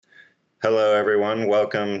Hello, everyone.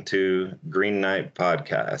 Welcome to Green Knight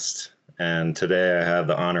Podcast. And today I have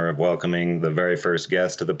the honor of welcoming the very first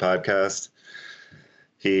guest to the podcast.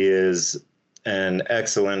 He is an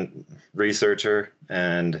excellent researcher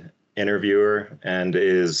and interviewer and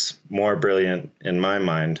is more brilliant in my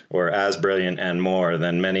mind, or as brilliant and more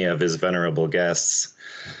than many of his venerable guests.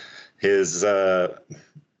 His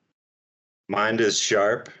mind is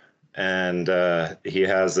sharp, and he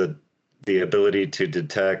has the ability to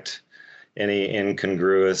detect any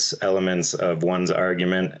incongruous elements of one's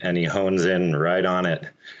argument, and he hones in right on it,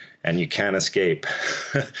 and you can't escape.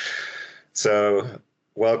 So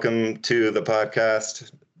welcome to the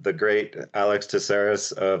podcast, the great Alex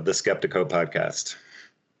Tsaras of the Skeptico podcast.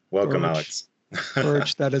 Welcome, Alex.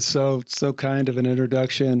 Birch, that is so kind of an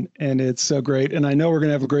introduction, and it's so great. And I know we're going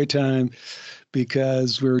to have a great time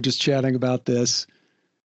because we were just chatting about this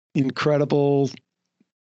incredible,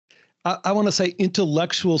 I want to say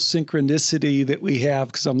intellectual synchronicity that we have,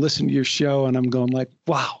 because I'm listening to your show and I'm going like,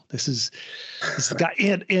 wow, this is the guy.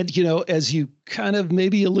 And, you know, as you kind of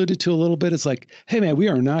maybe alluded to a little bit, it's like, hey man, we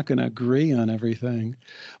are not going to agree on everything,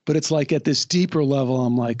 but it's like at this deeper level,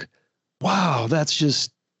 I'm like, wow, that's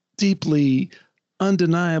just deeply,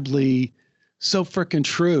 undeniably so freaking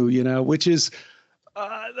true, you know, which is,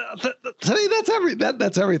 to me,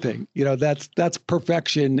 that's everything, you know, that's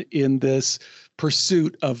perfection in this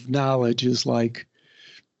pursuit of knowledge, is like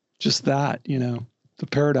just that, you know, the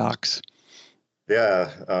paradox. Yeah.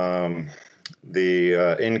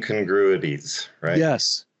 The incongruities, right?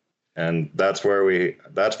 Yes. And that's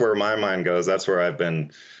where my mind goes. That's where I've been,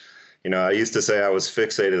 you know, I used to say I was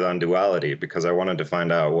fixated on duality because I wanted to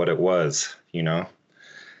find out what it was, you know,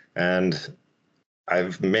 and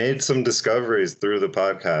I've made some discoveries through the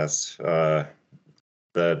podcast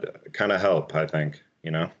that kind of help, I think, you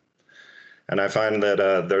know. And I find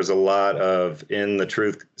that there's a lot of, in the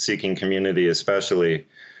truth-seeking community especially,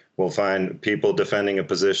 we'll find people defending a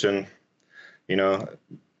position, you know,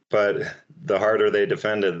 but the harder they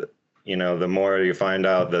defend it, you know, the more you find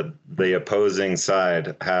out that the opposing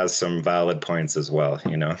side has some valid points as well,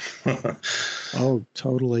 you know. Oh,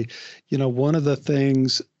 totally. You know, one of the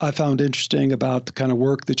things I found interesting about the kind of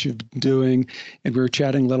work that you've been doing, and we were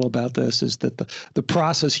chatting a little about this, is that the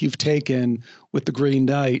process you've taken with the Green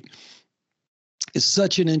Knight is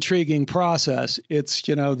such an intriguing process. It's,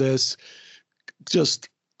 you know, this just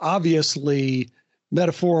obviously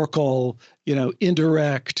metaphorical, you know,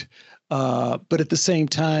 indirect, but at the same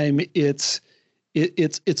time, it's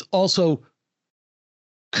also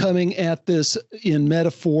coming at this in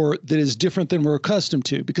metaphor that is different than we're accustomed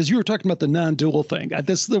to, because you were talking about the non-dual thing.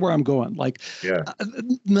 This is where I'm going. Like, yeah.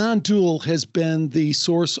 Non-dual has been the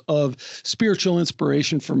source of spiritual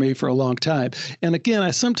inspiration for me for a long time. And again,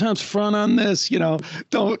 I sometimes front on this, you know,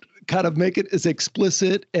 don't kind of make it as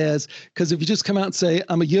explicit as, because if you just come out and say,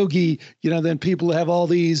 I'm a yogi, you know, then people have all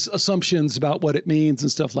these assumptions about what it means and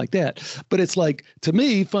stuff like that. But it's like, to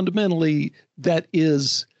me, fundamentally, that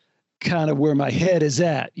is kind of where my head is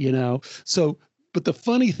at, you know? So, but the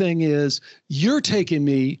funny thing is, you're taking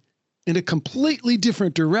me in a completely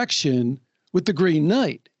different direction with the Green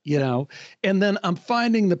Knight, you know? And then I'm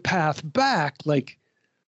finding the path back. Like,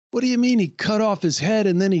 what do you mean he cut off his head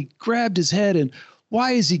and then he grabbed his head, and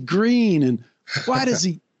why is he green? And why does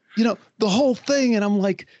he, you know, the whole thing. And I'm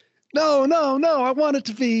like, no, I want it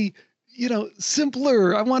to be, you know,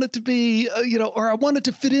 simpler. I want it to be, you know, or I want it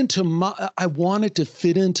to fit into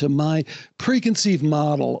my preconceived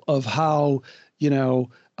model of how, you know,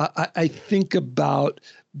 I think about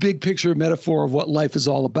big picture metaphor of what life is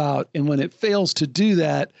all about. And when it fails to do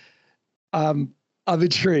that, I'm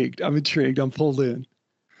intrigued. I'm pulled in.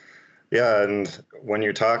 Yeah. And when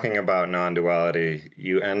you're talking about non-duality,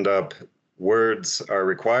 you end up, words are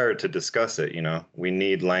required to discuss it. You know, we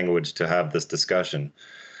need language to have this discussion.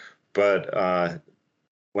 But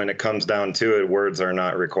when it comes down to it, words are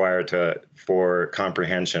not required for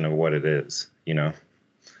comprehension of what it is, you know?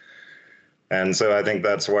 And so I think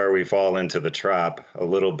that's where we fall into the trap a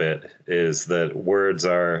little bit, is that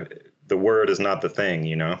the word is not the thing,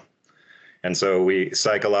 you know? And so we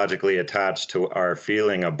psychologically attach to our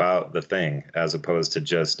feeling about the thing as opposed to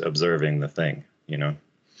just observing the thing, you know?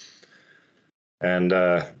 And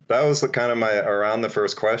that was kind of around the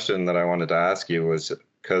first question that I wanted to ask you, was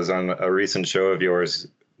because on a recent show of yours,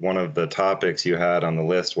 one of the topics you had on the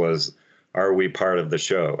list was, are we part of the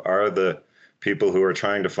show? Are the people who are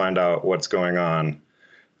trying to find out what's going on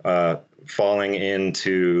falling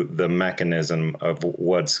into the mechanism of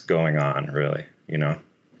what's going on, really, you know?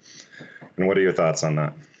 And what are your thoughts on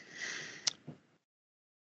that?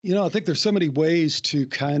 You know, I think there's so many ways to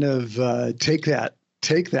kind of take that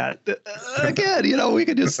take that. Again, we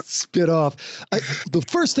could just spit off. The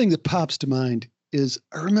first thing that pops to mind is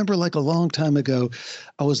I remember like a long time ago,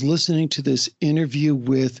 I was listening to this interview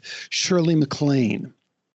with Shirley MacLaine.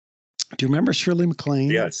 Do you remember Shirley MacLaine?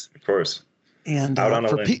 Yes, of course. And Out on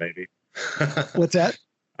a limb, maybe. What's that?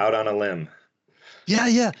 Out on a limb.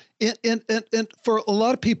 Yeah. And for a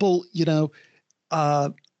lot of people,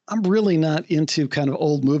 I'm really not into kind of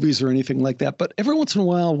old movies or anything like that. But every once in a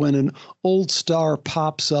while, when an old star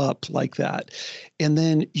pops up like that, and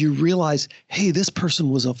then you realize, hey, this person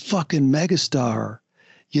was a fucking megastar.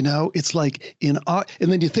 It's like and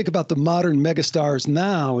then you think about the modern megastars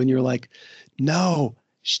now, and you're like, no,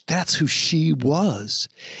 that's who she was.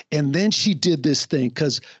 And then she did this thing,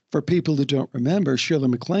 because for people who don't remember, Shirley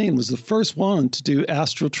MacLaine was the first one to do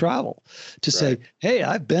astral travel, to say, hey,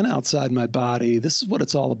 I've been outside my body. This is what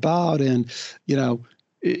it's all about. And, you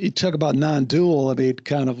talk about non-dual. I mean,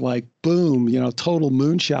 kind of like, boom, total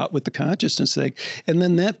moonshot with the consciousness thing. And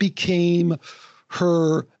then that became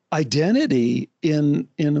her identity in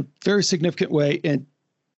a very significant way. And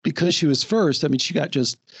because she was first, I mean, she got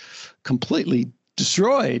just completely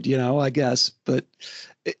destroyed, I guess, but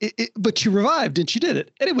she revived and she did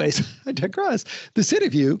it. Anyways, I digress. This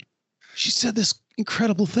interview, she said this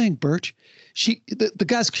incredible thing, Birch. The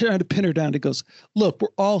guy's trying to pin her down. He goes, look, we're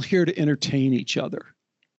all here to entertain each other.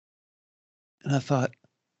 And I thought,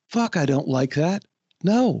 fuck, I don't like that.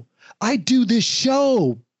 No, I do this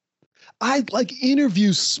show. I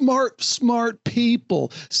interview smart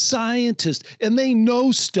people, scientists, and they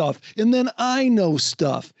know stuff. And then I know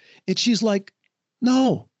stuff. And she's like,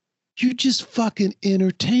 no, you're just fucking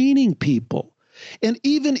entertaining people. And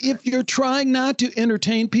even if you're trying not to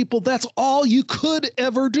entertain people, that's all you could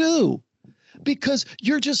ever do, because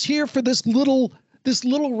you're just here for this little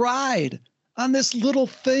ride on this little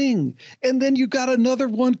thing. And then you got another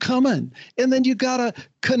one coming, and then you got to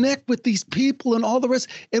connect with these people and all the rest.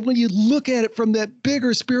 And when you look at it from that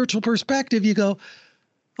bigger spiritual perspective, you go,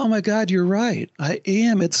 oh my God, you're right. I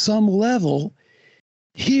am at some level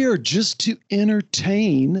here just to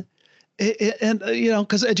entertain, and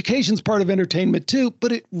because education's part of entertainment too,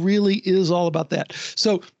 but it really is all about that.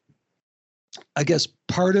 So I guess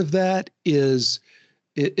part of that is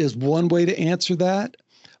one way to answer that.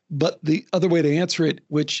 But the other way to answer it,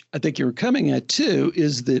 which I think you're coming at too,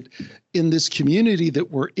 is that in this community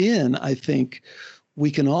that we're in, I think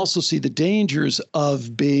we can also see the dangers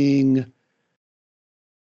of getting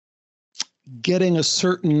a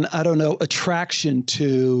certain, attraction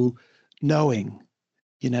to knowing,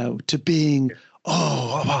 to being,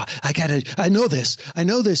 I know this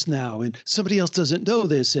now, and somebody else doesn't know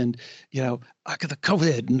this, and, I got the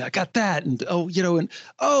COVID, and I got that, and,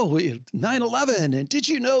 9/11, and did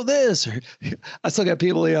you know this? Or I still got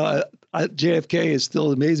people, JFK is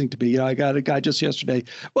still amazing to me. I got a guy just yesterday,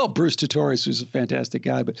 Bruce Tutorius, who's a fantastic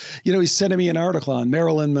guy, but, he's sending me an article on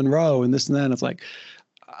Marilyn Monroe and this and that, and it's like,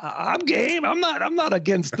 I'm game. I'm not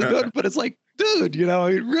against the good, but it's like, dude,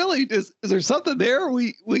 it really is there something there?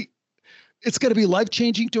 It's going to be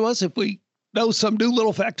life-changing to us if we know some new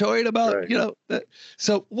little factoid about, that.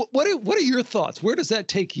 So what are your thoughts? Where does that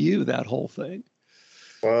take you, that whole thing?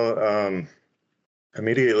 Well,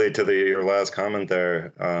 immediately to your last comment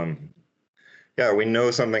there, we know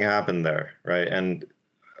something happened there, right? And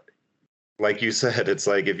like you said, it's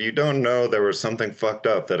like, if you don't know there was something fucked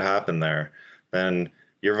up that happened there, then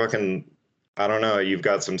you're fucking, I don't know, you've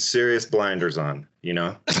got some serious blinders on,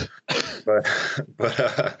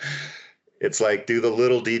 but it's like, do the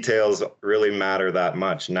little details really matter that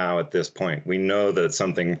much now at this point? We know that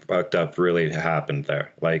something fucked up really happened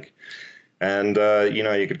there. And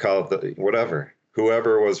you could call it whatever,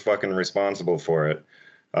 whoever was fucking responsible for it.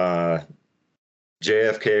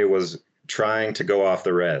 JFK was trying to go off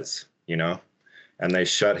the res, and they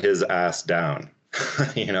shut his ass down,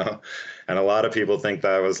 And a lot of people think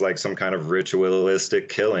that was like some kind of ritualistic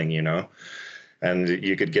killing, and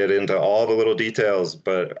you could get into all the little details,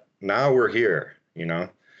 but now we're here,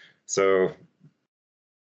 So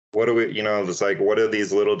what do we, it's like, what do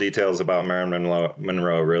these little details about Marilyn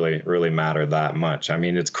Monroe really matter that much? I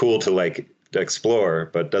mean, it's cool to explore,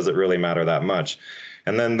 but does it really matter that much?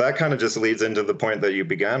 And then that kind of just leads into the point that you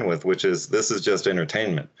began with, which is, this is just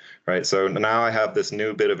entertainment, right? So now I have this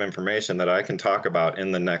new bit of information that I can talk about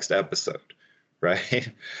in the next episode, right?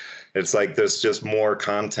 It's like there's just more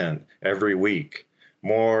content every week,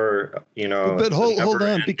 more, But hold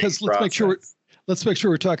on, because let's make sure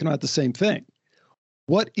we're talking about the same thing.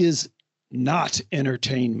 What is not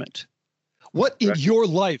entertainment? What in your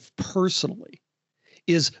life personally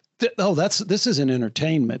is this isn't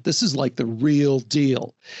entertainment. This is like the real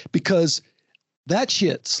deal. Because that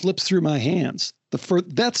shit slips through my hands.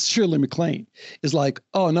 That's Shirley MacLaine is like,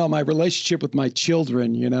 oh no, my relationship with my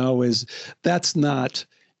children, that's not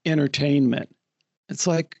entertainment. It's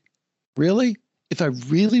like, really? If I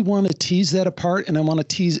really want to tease that apart and I want to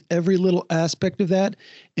tease every little aspect of that,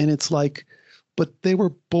 and it's like, but they were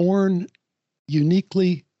born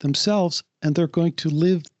uniquely themselves and they're going to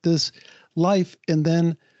live this life. And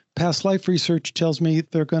then past life research tells me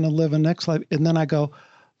they're going to live a next life. And then I go,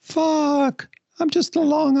 fuck, I'm just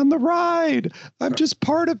along on the ride. I'm just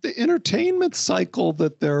part of the entertainment cycle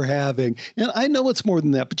that they're having. And I know it's more than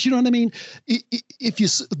that, but you know what I mean?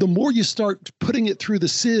 The more you start putting it through the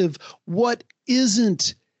sieve, what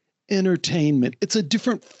isn't entertainment? It's a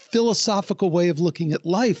different philosophical way of looking at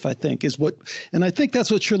life, I think, and I think that's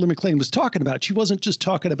what Shirley MacLaine was talking about. She wasn't just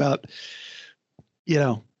talking about,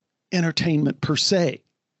 entertainment per se.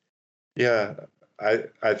 Yeah.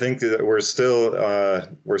 I think that we're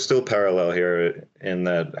still parallel here in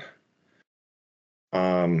that,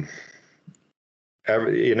 I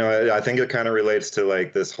think it kind of relates to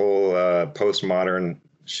like this whole postmodern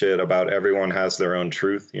shit about everyone has their own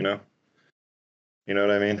truth, You know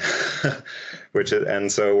what I mean?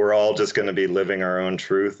 And so we're all just going to be living our own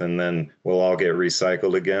truth, and then we'll all get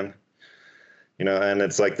recycled again, and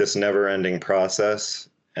it's like this never-ending process.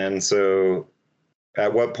 And so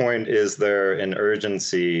at what point is there an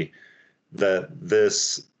urgency that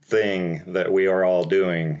this thing that we are all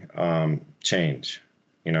doing change,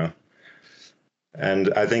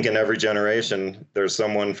 And I think in every generation, there's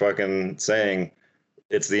someone fucking saying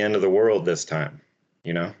it's the end of the world this time,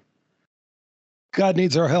 God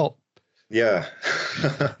needs our help. Yeah.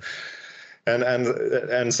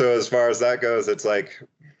 And so as far as that goes, it's like,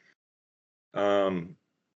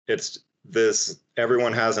 it's this,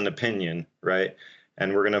 everyone has an opinion, right?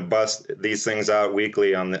 And we're going to bust these things out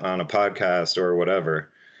weekly on a podcast or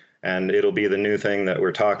whatever. And it'll be the new thing that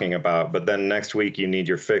we're talking about. But then next week you need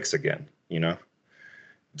your fix again,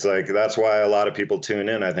 It's like, that's why a lot of people tune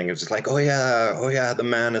in. I think it's just like, oh yeah, the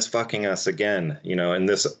man is fucking us again, in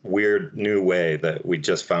this weird new way that we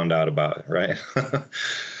just found out about, right?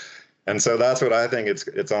 And so that's what I think.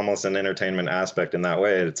 It's almost an entertainment aspect in that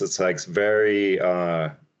way. It's like very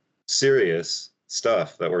serious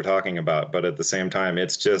stuff that we're talking about, but at the same time,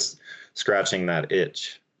 it's just scratching that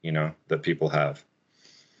itch, that people have.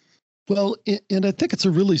 Well, and I think it's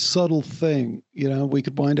a really subtle thing. We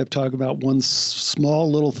could wind up talking about one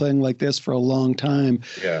small little thing like this for a long time.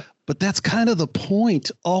 Yeah. But that's kind of the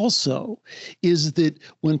point also, is that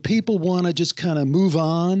when people want to just kind of move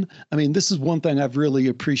on, I mean, this is one thing I've really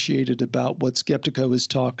appreciated about what Skeptiko has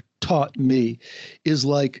taught me, is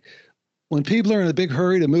like when people are in a big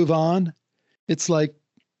hurry to move on, it's like,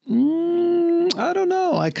 I don't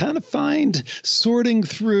know. I kind of find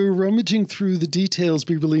rummaging through the details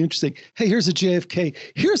be really interesting. Hey, here's a JFK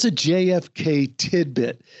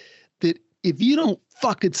tidbit that if you don't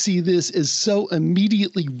fucking see this as so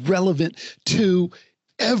immediately relevant to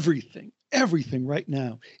everything right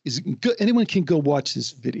now, anyone can go watch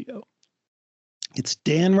this video. It's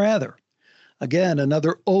Dan Rather. Again,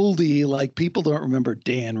 another oldie, like people don't remember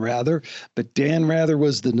Dan Rather, but Dan Rather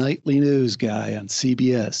was the nightly news guy on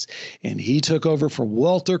CBS, and he took over for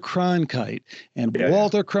Walter Cronkite. And yeah.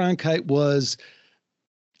 Walter Cronkite was,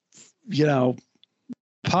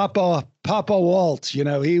 Papa Walt,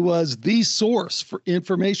 he was the source for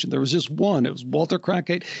information. There was just one. It was Walter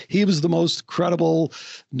Cronkite. He was the most credible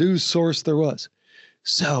news source there was.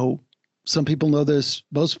 So some people know this,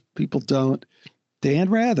 most people don't. Dan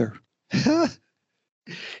Rather.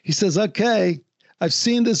 He says, okay, I've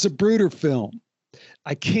seen this Zapruder film.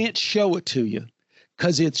 I can't show it to you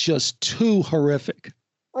because it's just too horrific.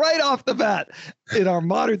 Right off the bat, in our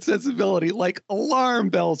modern sensibility, like alarm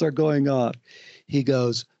bells are going off. He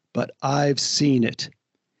goes, but I've seen it.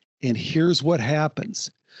 And here's what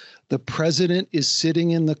happens. The president is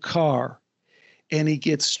sitting in the car and he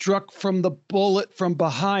gets struck from the bullet from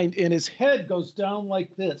behind and his head goes down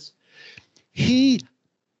like this. He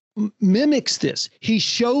mimics this. He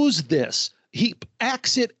shows this. He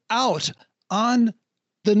acts it out on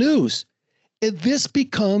the news. And this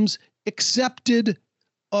becomes accepted.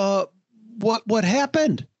 What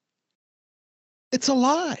happened? It's a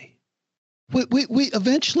lie. We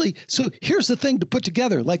eventually. So here's the thing to put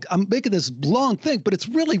together. Like, I'm making this long thing, but it's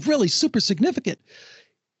really, really super significant.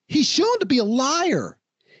 He's shown to be a liar.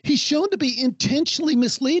 He's shown to be intentionally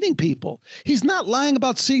misleading people. He's not lying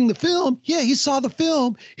about seeing the film. Yeah, he saw the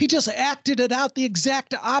film. He just acted it out the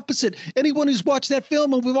exact opposite. Anyone who's watched that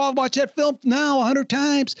film, and we've all watched that film now 100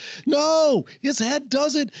 times, no, his head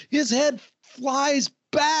doesn't. His head flies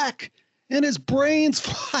back and his brains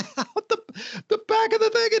fly out the back of the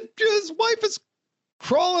thing, and his wife is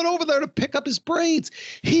crawling over there to pick up his brains.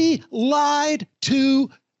 He lied to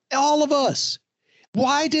all of us.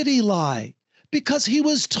 Why did he lie? Because he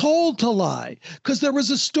was told to lie, because there was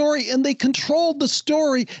a story and they controlled the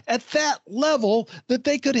story at that level that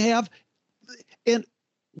they could have. And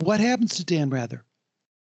what happens to Dan Rather?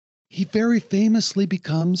 He very famously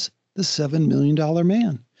becomes the $7 million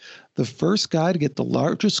man, the first guy to get the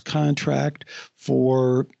largest contract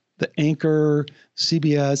for the anchor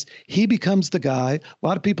CBS. He becomes the guy. A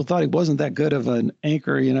lot of people thought he wasn't that good of an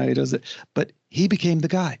anchor, he does it, but he became the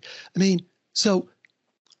guy. I mean, so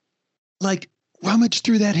like, rummage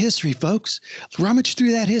through that history, folks. Rummage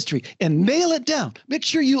through that history and nail it down. Make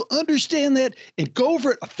sure you understand that and go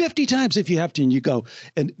over it 50 times if you have to, and you go,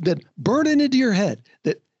 and then burn it into your head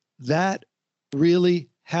that really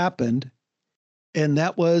happened. And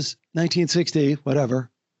that was 1960,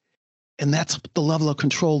 whatever. And that's the level of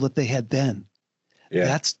control that they had then. Yeah.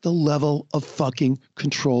 That's the level of fucking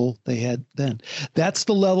control they had then. That's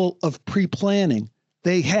the level of pre-planning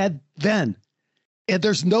they had then. And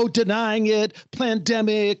there's no denying it.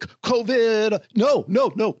 Pandemic, COVID.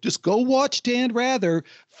 No. Just go watch Dan Rather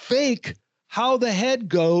fake how the head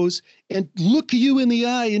goes and look you in the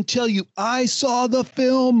eye and tell you, I saw the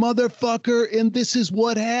film, motherfucker, and this is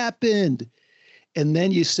what happened. And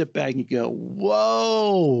then you sit back and you go,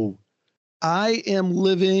 whoa, I am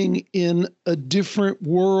living in a different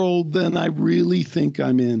world than I really think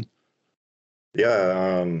I'm in.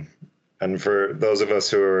 Yeah. And for those of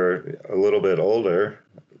us who are a little bit older,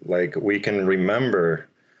 like we can remember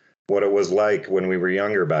what it was like when we were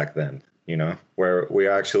younger back then, where we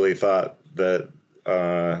actually thought that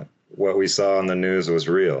what we saw on the news was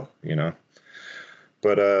real,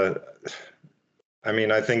 But I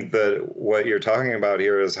mean, I think that what you're talking about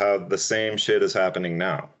here is how the same shit is happening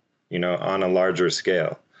now, on a larger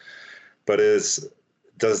scale. But does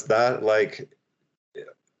that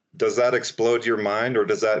explode your mind, or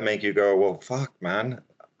does that make you go, well, fuck, man,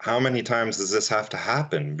 how many times does this have to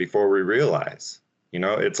happen before we realize?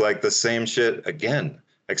 It's like the same shit again,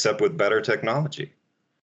 except with better technology.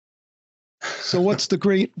 So what's the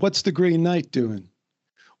Green Knight doing?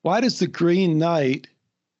 Why does the Green Knight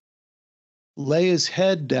lay his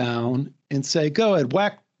head down and say, go ahead,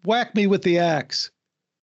 whack me with the axe?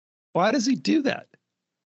 Why does he do that?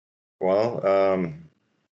 Well,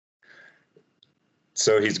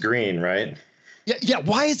 so he's green, right? Yeah.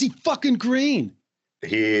 Why is he fucking green?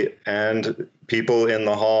 He and people in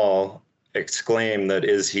the hall exclaim that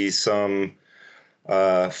is he some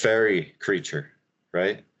fairy creature,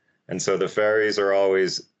 right? And so the fairies are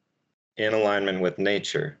always in alignment with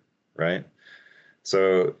nature, right?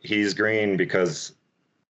 So he's green because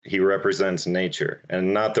he represents nature,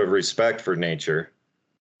 and not the respect for nature,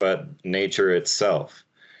 but nature itself.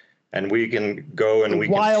 And we can go and the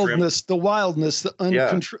wildness, the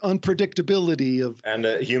unpredictability of. And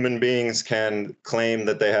human beings can claim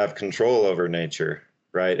that they have control over nature,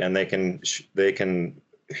 right? And they can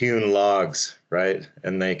hewn logs, right?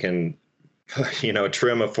 And they can,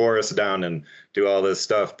 trim a forest down and do all this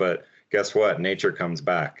stuff. But guess what? Nature comes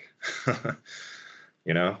back. I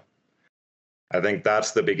think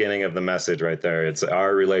that's the beginning of the message right there. It's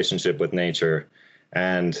our relationship with nature,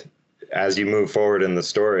 and as you move forward in the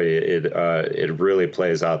story, it really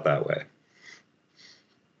plays out that way.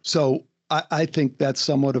 So I think that's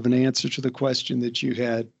somewhat of an answer to the question that you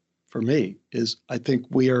had for me. Is I think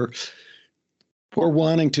we're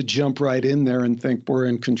wanting to jump right in there and think we're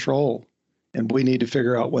in control, and we need to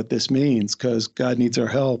figure out what this means because God needs our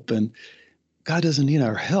help, and God doesn't need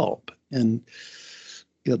our help. And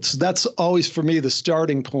so that's always for me the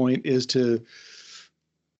starting point is to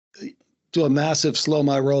do a massive slow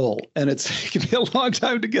my roll, and it's taken me a long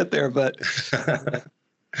time to get there, but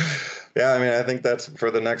yeah, I mean, I think that's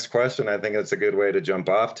for the next question. I think it's a good way to jump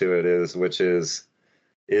off to it which is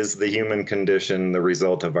the human condition the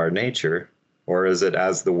result of our nature, or is it,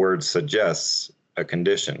 as the word suggests, a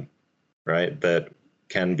condition, right? That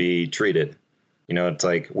can be treated. It's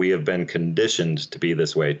like we have been conditioned to be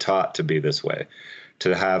this way, taught to be this way,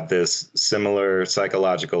 to have this similar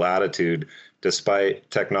psychological attitude, despite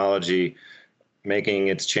technology making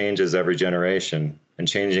its changes every generation and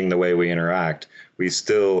changing the way we interact, we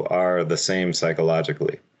still are the same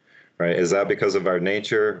psychologically, right? Is that because of our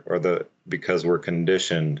nature, or because we're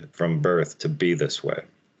conditioned from birth to be this way?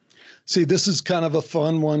 See, this is kind of a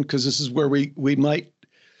fun one because this is where we might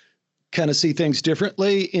kind of see things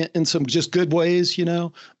differently in some just good ways,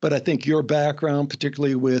 but I think your background,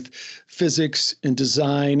 particularly with physics and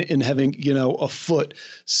design and having, a foot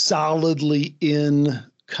solidly in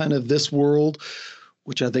kind of this world,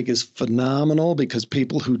 which I think is phenomenal because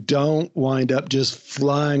people who don't wind up just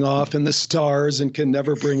flying off in the stars and can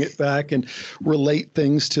never bring it back and relate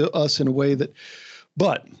things to us in a way that,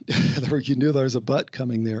 but you knew there was a but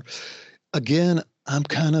coming there. Again, I'm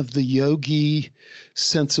kind of the yogi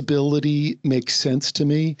sensibility makes sense to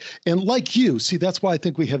me. And like you, see, that's why I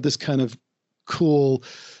think we have this kind of cool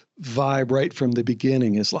vibe right from the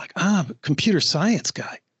beginning is like, I'm a computer science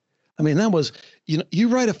guy. I mean, that was, you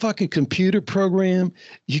write a fucking computer program,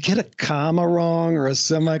 you get a comma wrong or a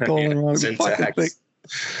semicolon wrong. Syntax.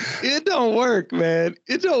 It don't work, man.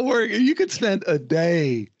 It don't work. You could spend a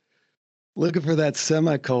day looking for that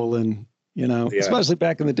semicolon, especially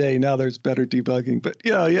back in the day. Now there's better debugging, but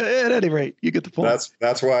at any rate, you get the point.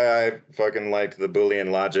 That's why I fucking like the Boolean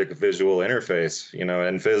logic visual interface.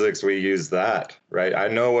 In physics, we use that, right? I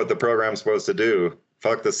know what the program's supposed to do.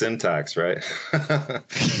 Fuck the syntax, right?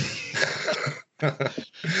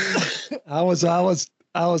 I was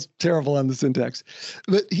terrible on the syntax,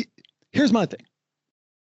 but here's my thing.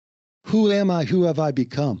 Who am I? Who have I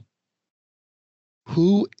become?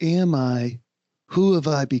 Who am I? Who have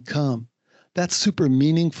I become? That's super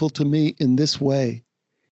meaningful to me in this way.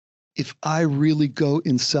 If I really go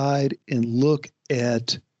inside and look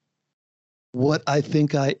at what I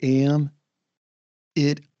think I am,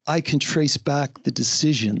 I can trace back the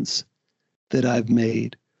decisions that I've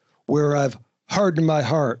made, where I've hardened my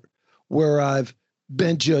heart, where I've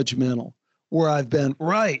been judgmental, where I've been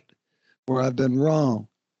right, where I've been wrong.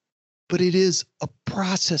 But it is a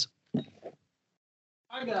process.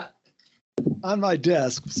 I got on my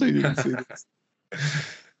desk, so you didn't see this.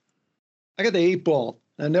 I got the 8-ball.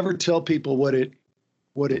 I never tell people what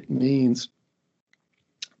it means.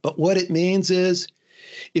 But what it means is,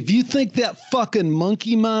 if you think that fucking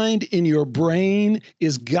monkey mind in your brain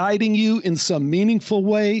is guiding you in some meaningful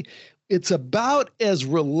way, it's about as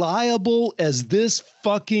reliable as this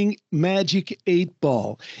fucking magic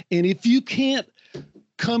 8-ball. And if you can't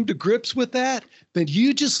come to grips with that, then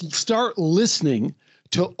you just start listening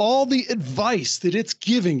to all the advice that it's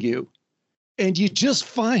giving you. And you just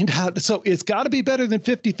find out, so it's got to be better than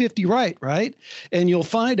 50-50 right? And you'll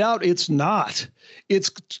find out it's not. It's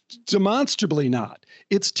demonstrably not.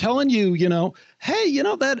 It's telling you, hey,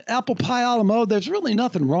 that apple pie a la mode, there's really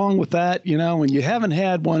nothing wrong with that, and you haven't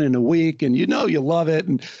had one in a week and you love it.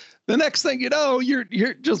 And the next thing you know,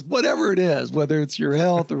 you're just whatever it is, whether it's your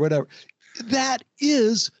health or whatever. That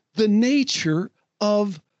is the nature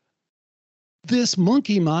of this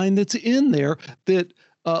monkey mind that's in there that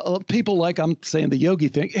people like I'm saying the yogi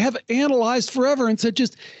thing have analyzed forever and said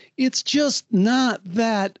it's just not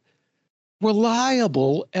that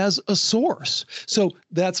reliable as a source. So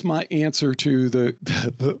that's my answer to the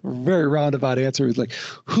very roundabout answer is like,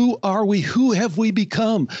 who are we? Who have we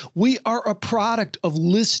become? We are a product of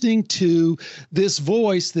listening to this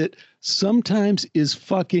voice that sometimes is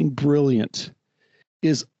fucking brilliant,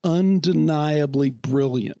 is undeniably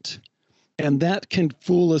brilliant. And that can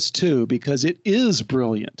fool us too, because it is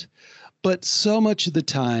brilliant. But so much of the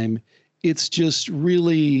time, it's just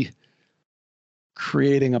really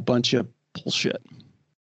creating a bunch of bullshit.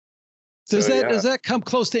 Does that come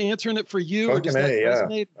close to answering it for you? Fucking or does that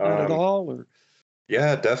resonate not at all? Or?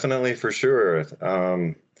 Yeah, definitely, for sure.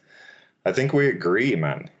 I think we agree,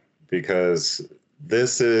 man, because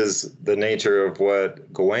this is the nature of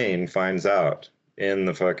what Gawain finds out in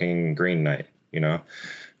the fucking Green Knight,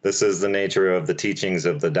 This is the nature of the teachings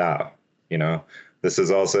of the Tao, This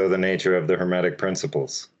is also the nature of the Hermetic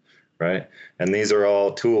principles, right? And these are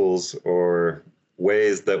all tools or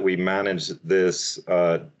ways that we manage this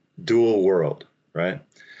dual world, right?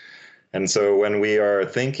 And so when we are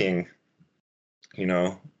thinking,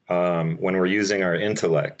 when we're using our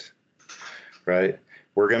intellect, right,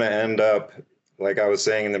 we're going to end up, like I was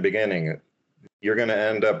saying in the beginning, you're going to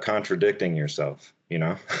end up contradicting yourself,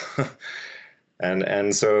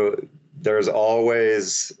 And so there's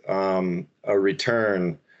always a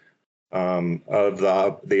return of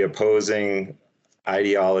the opposing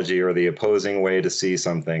ideology or the opposing way to see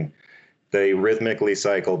something. They rhythmically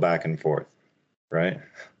cycle back and forth, right?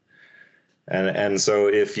 And so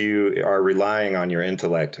if you are relying on your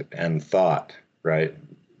intellect and thought, right,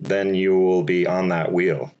 then you will be on that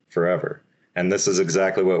wheel forever. And this is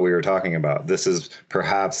exactly what we were talking about. This is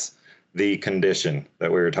perhaps the condition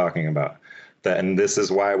that we were talking about. And this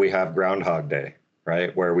is why we have Groundhog Day,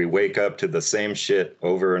 right? Where we wake up to the same shit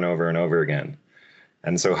over and over and over again.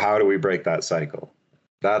 And so how do we break that cycle?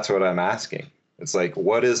 That's what I'm asking. It's like,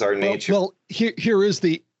 what is our nature? Well, here is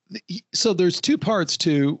so there's two parts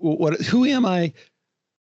to who am I?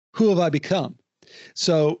 Who have I become?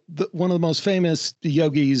 So one of the most famous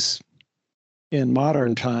yogis in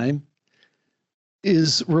modern time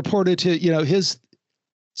is reported to, his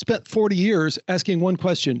spent 40 years asking one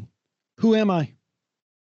question: who am I?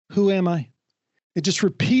 Who am I? And just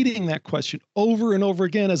repeating that question over and over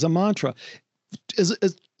again as a mantra, as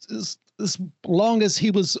long as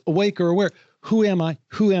he was awake or aware. Who am I?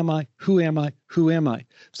 Who am I? Who am I? Who am I?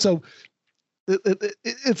 So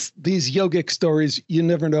it's these yogic stories. You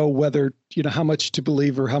never know whether, how much to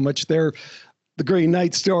believe or how much they're the Green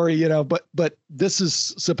Knight story, but this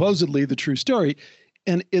is supposedly the true story.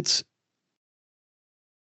 And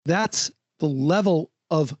that's the level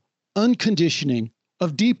of unconditioning,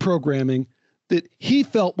 of deprogramming that he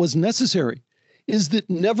felt was necessary, is that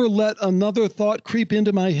never let another thought creep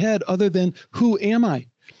into my head other than who am I?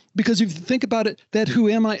 Because if you think about it, that who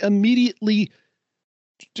am I immediately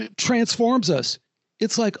transforms us.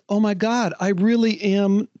 It's like, oh my God, I really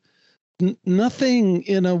am nothing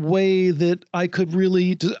in a way that I could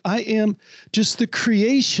really, I am just the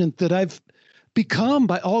creation that I've become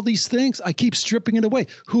by all these things. I keep stripping it away.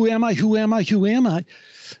 Who am I? Who am I? Who am I?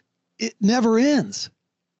 It never ends.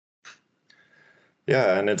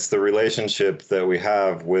 Yeah, and it's the relationship that we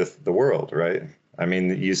have with the world, right? I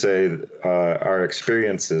mean, you say our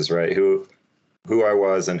experiences, right? Who I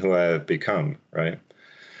was and who I have become, right?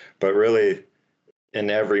 But really,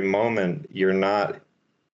 in every moment, you're not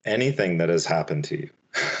anything that has happened to you,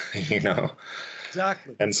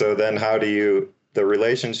 Exactly. And so then the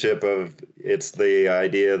relationship of, it's the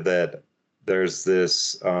idea that there's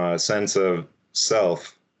this sense of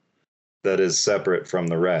self that is separate from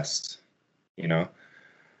the rest,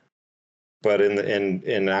 But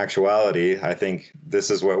in actuality, I think this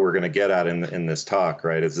is what we're going to get at in this talk,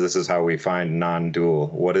 right? This is how we find non-dual.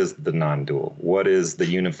 What is the non-dual? What is the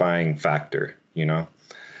unifying factor?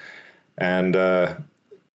 And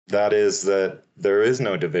that is that there is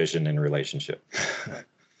no division in relationship.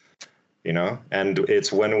 And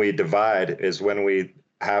it's when we divide is when we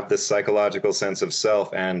have this psychological sense of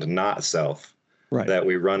self and not self, right, that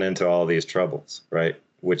we run into all these troubles, right?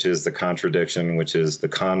 Which is the contradiction, which is the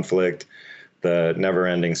conflict, the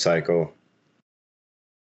never-ending cycle.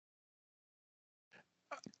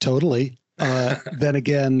 Totally. Then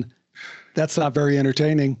again, that's not very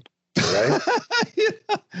entertaining. Right? Yeah.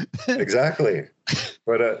 Exactly.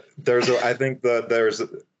 But I think that there's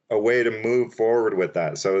a way to move forward with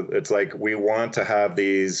that. So it's like we want to have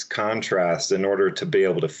these contrasts in order to be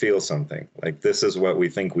able to feel something. Like this is what we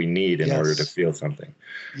think we need in order to feel something.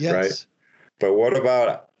 Yes. Right? But what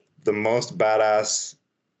about the most badass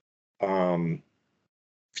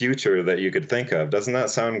future that you could think of? Doesn't that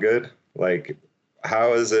sound good? Like,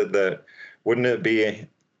 how is it that, wouldn't it be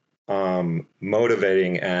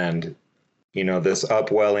motivating and, this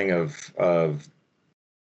upwelling of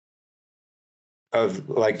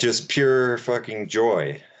like just pure fucking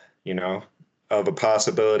joy, of a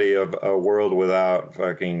possibility of a world without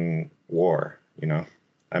fucking war,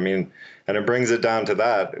 I mean, and it brings it down to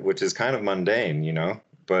that, which is kind of mundane,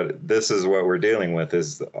 but this is what we're dealing with,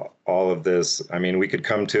 is all of this. I mean, we could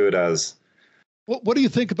come to it as. What do you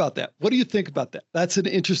think about that? What do you think about that? That's an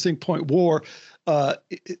interesting point. War. I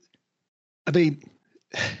mean,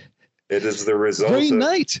 it is the result. Green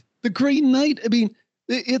Knight. The Green Knight. I mean,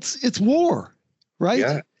 it's war, right?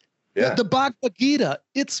 Yeah. Yeah. The Bhagavad Gita.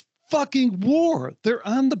 It's fucking war. They're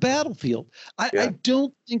on the battlefield. I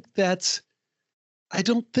don't think that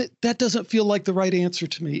doesn't feel like the right answer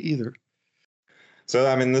to me either. So,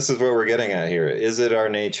 I mean, this is what we're getting at here. Is it our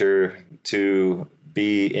nature to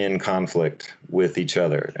be in conflict with each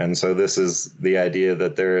other? And so this is the idea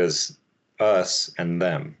that there is us and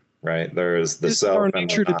them, right? There is the self. Our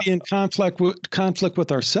nature to be in conflict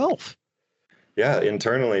with ourself. Yeah,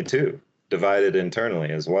 internally too, divided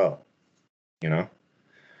internally as well. I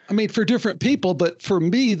mean, for different people, but for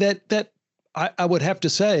me, that I would have to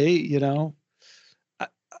say,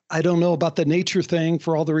 I don't know about the nature thing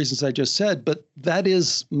for all the reasons I just said, but that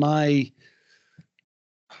is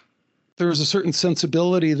there's a certain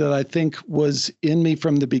sensibility that I think was in me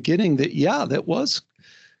from the beginning that was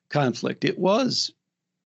conflict. It was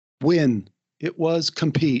win. It was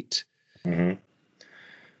compete. Mm-hmm.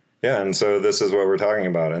 Yeah. And so this is what we're talking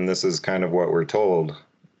about. And this is kind of what we're told,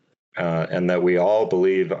 and that we all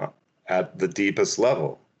believe at the deepest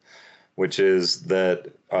level, which is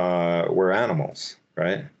that we're animals,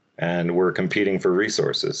 right? And we're competing for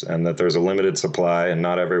resources, and that there's a limited supply and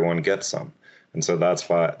not everyone gets some. And so that's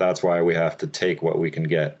why we have to take what we can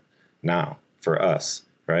get now for us,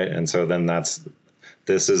 right? And so then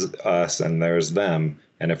this is us and there's them,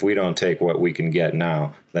 And if we don't take what we can get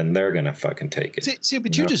now, then they're going to fucking take it. See,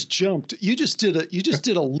 but you just jumped. You just did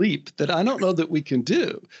a leap that I don't know that we can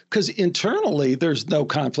do, because internally there's no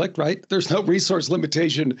conflict, right? There's no resource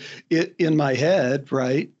limitation in my head,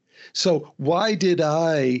 right? So why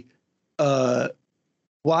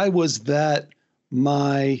was that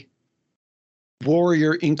my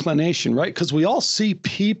warrior inclination, right? Because we all see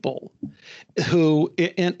people who,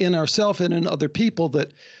 in ourselves and in other people,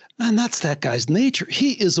 that, man, that's that guy's nature.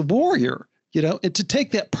 He is a warrior, and to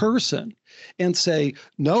take that person and say,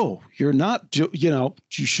 no, you're not,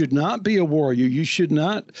 you should not be a warrior. You should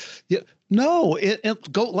not. No,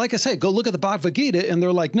 go, like I say, go look at the Bhagavad Gita, and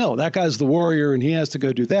they're like, no, that guy's the warrior and he has to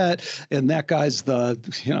go do that. And that guy's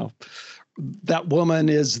that woman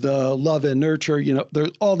is the love and nurture,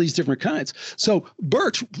 there's all these different kinds. So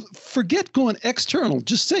Birch, forget going external,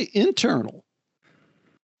 just say internal.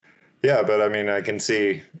 Yeah, but I mean, I can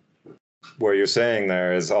see what you're saying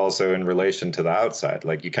there is also in relation to the outside.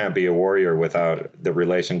 Like, you can't be a warrior without the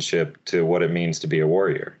relationship to what it means to be a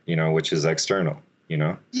warrior, which is external.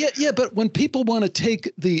 Yeah, but when people want to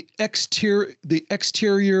take the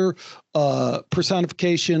exterior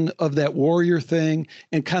personification of that warrior thing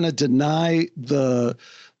and kind of deny the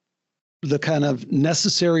kind of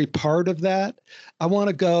necessary part of that, I want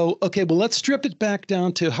to go, okay, well, let's strip it back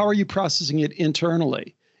down to, how are you processing it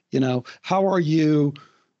internally? How are you,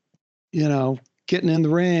 getting in the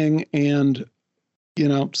ring and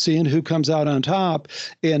seeing who comes out on top.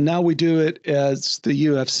 And now we do it as the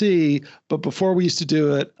UFC, but before we used to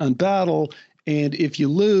do it on Battle. And if you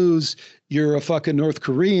lose, you're a fucking North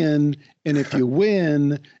Korean. And if you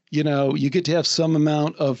win, you get to have some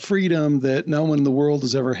amount of freedom that no one in the world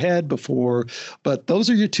has ever had before. But those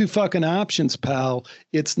are your two fucking options, pal.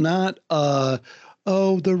 It's not,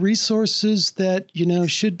 the resources that,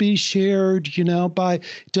 should be shared, by,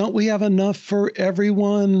 don't we have enough for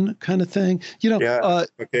everyone kind of thing, Yeah.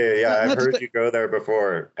 Okay. Yeah. I've heard you go there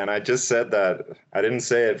before. And I just said that I didn't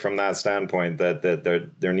say it from that standpoint that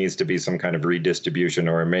there needs to be some kind of redistribution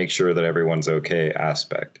or make sure that everyone's okay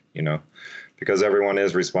aspect, because everyone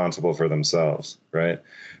is responsible for themselves. Right.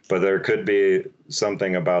 But there could be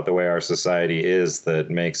something about the way our society is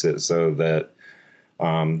that makes it so that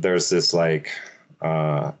there's this like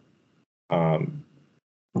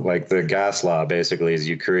the gas law basically is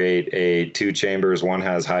you create two chambers, one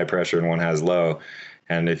has high pressure and one has low.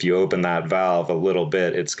 And if you open that valve a little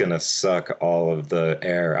bit, it's going to suck all of the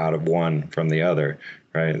air out of one from the other,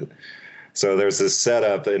 right? So there's this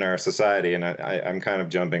setup in our society, and I'm kind of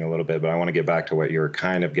jumping a little bit, but I want to get back to what you were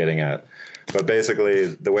kind of getting at. But basically,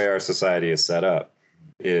 the way our society is set up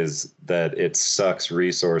is that it sucks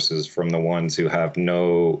resources from the ones who have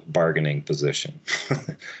no bargaining position,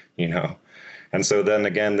 And so then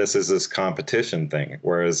again, this is this competition thing.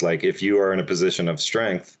 Whereas like, if you are in a position of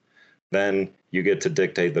strength, then you get to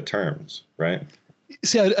dictate the terms, right?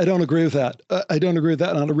 See, I don't agree with that. I don't agree with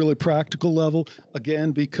that on a really practical level,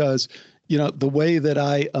 again, because, the way that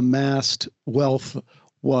I amassed wealth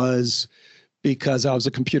was because I was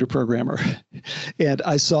a computer programmer and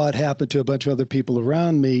I saw it happen to a bunch of other people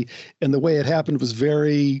around me. And the way it happened was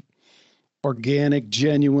very organic,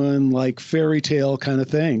 genuine, like fairy tale kind of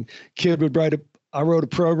thing. Kid would I wrote a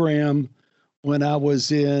program when I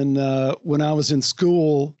was in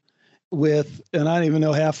school and I didn't even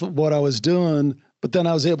know half of what I was doing, but then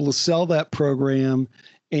I was able to sell that program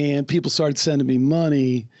and people started sending me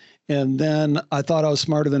money. And then I thought I was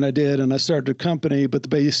smarter than I did, and I started a company. But the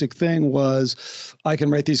basic thing was I can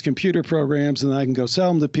write these computer programs and I can go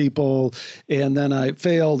sell them to people. And then I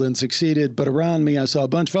failed and succeeded. But around me, I saw a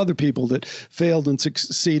bunch of other people that failed and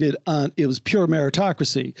succeeded it was pure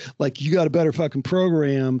meritocracy. Like, you got a better fucking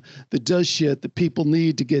program that does shit that people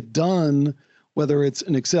need to get done, whether it's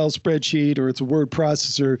an Excel spreadsheet or it's a word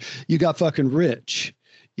processor, you got fucking rich,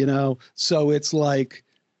 So it's like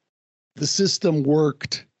the system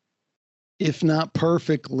worked, if not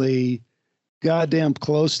perfectly, goddamn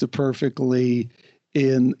close to perfectly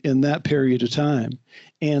in that period of time.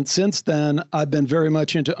 And since then, I've been very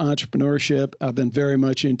much into entrepreneurship. I've been very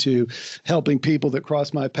much into helping people that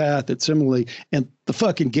cross my path that similarly. And the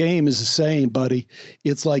fucking game is the same, buddy.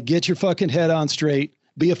 It's like, get your fucking head on straight.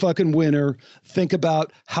 Be a fucking winner. Think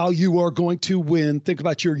about how you are going to win. Think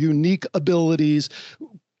about your unique abilities.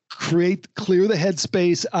 Clear the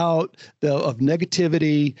headspace out of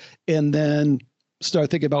negativity, and then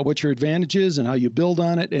start thinking about what your advantage is and how you build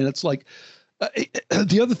on it. And it's like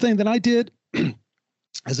the other thing that I did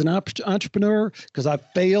as an entrepreneur, because I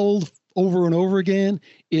failed over and over again,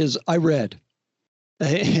 is I read.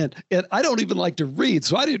 And I don't even like to read,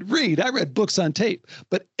 so I didn't read. I read books on tape,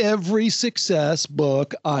 but every success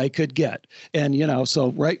book I could get. And,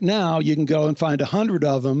 so right now you can go and find 100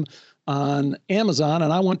 of them on Amazon,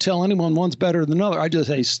 and I won't tell anyone one's better than another. I just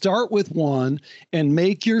say start with one and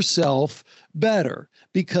make yourself better.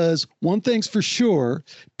 Because one thing's for sure,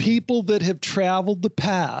 people that have traveled the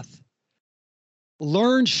path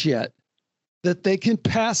learn shit that they can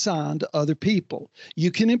pass on to other people.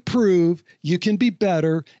 You can improve, you can be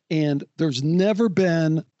better, and there's never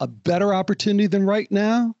been a better opportunity than right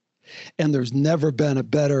now. And there's never been a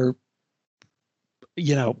better,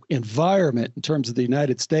 environment in terms of the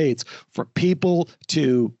United States for people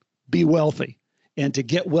to be wealthy and to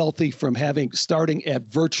get wealthy from starting at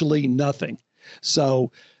virtually nothing.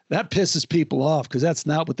 So that pisses people off because that's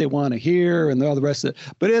not what they want to hear and all the rest of it.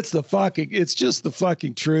 But it's just the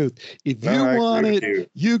fucking truth. If you want it,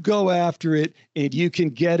 you go after it and you can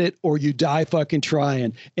get it, or you die fucking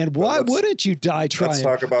trying. And why wouldn't you die trying? Let's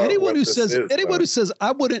talk about anyone who says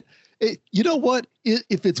I wouldn't, you know what?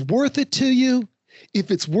 If it's worth it to you,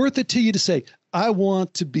 to say, I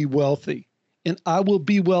want to be wealthy and I will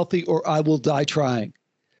be wealthy or I will die trying.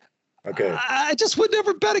 Okay. I just would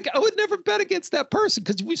never bet. I would never bet against that person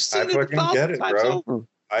because we've seen it 1,000 times over.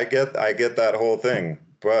 I get that whole thing,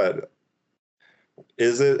 but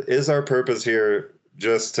is our purpose here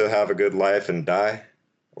just to have a good life and die,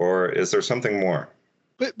 or is there something more?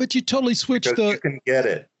 But you totally switched you can get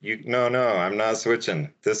it. No, I'm not switching.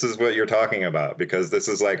 This is what you're talking about, because this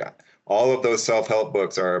is like all of those self-help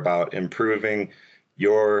books are about improving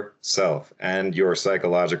yourself and your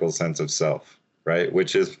psychological sense of self, right?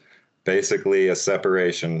 Which is basically a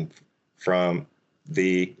separation from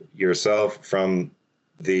the yourself from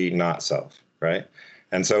the not self, right?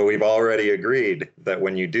 And so we've already agreed that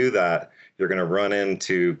when you do that, you're going to run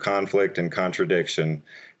into conflict and contradiction,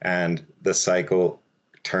 and the cycle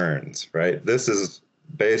turns, right? This is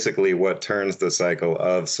basically what turns the cycle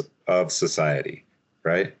of society,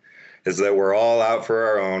 right? Is that we're all out for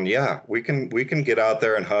our own. Yeah, we can get out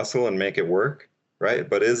there and hustle and make it work, right?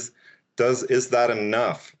 But is that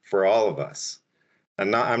enough for all of us?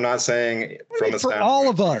 And I'm not saying from a for all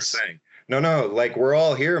of us. No, like we're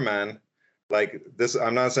all here, man. Like this,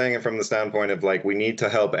 I'm not saying it from the standpoint of like we need to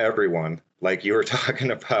help everyone, like you were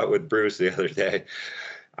talking about with Bruce the other day.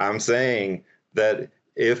 I'm saying that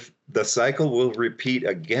if the cycle will repeat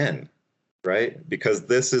again, right? Because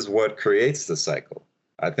this is what creates the cycle.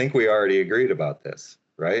 I think we already agreed about this,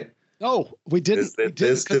 right? No, we didn't.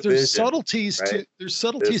 Because there's subtleties, right?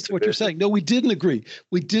 To what you're saying. No, we didn't agree.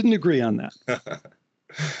 We didn't agree on that.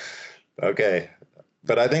 Okay.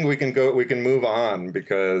 But I think we can move on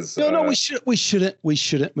because no, we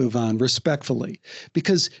shouldn't move on respectfully,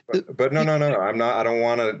 because but no, I don't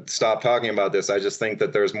want to stop talking about this. I just think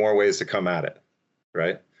that there's more ways to come at it,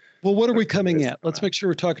 right? Well, what are we coming at? Let's make sure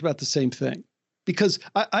we're talking about the same thing. Because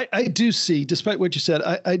I do see, despite what you said,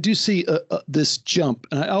 I do see this jump,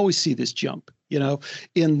 and I always see this jump,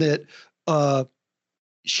 in that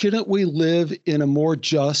shouldn't we live in a more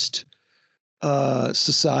just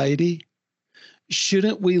society?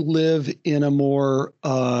 Shouldn't we live in a more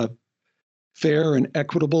fair and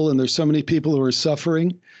equitable? And there's so many people who are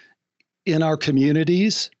suffering in our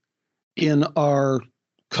communities, in our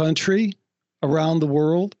country, around the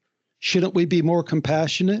world. Shouldn't we be more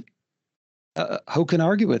compassionate? Who can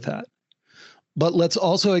argue with that? But let's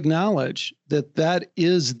also acknowledge that that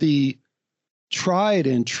is the tried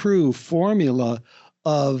and true formula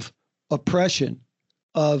of oppression,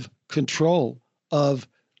 of control, of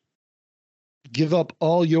give up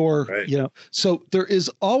all your, right. So there is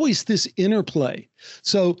always this interplay.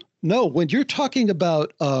 So no, when you're talking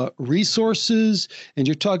about resources and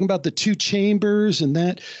you're talking about the two chambers and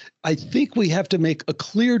that, I think we have to make a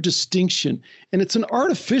clear distinction, and it's an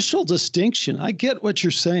artificial distinction. I get what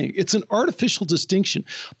you're saying. It's an artificial distinction,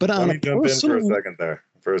 but on a personal... Let me jump in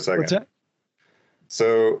for a second there. What's that?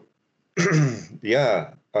 So,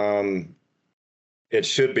 yeah, it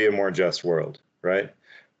should be a more just world, right?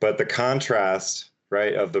 But the contrast,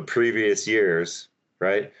 right, of the previous years,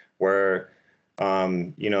 right, where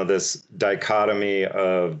this dichotomy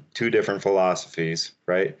of two different philosophies,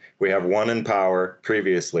 right? We have one in power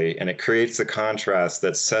previously, and it creates a contrast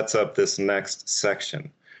that sets up this next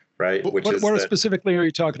section, right? What specifically are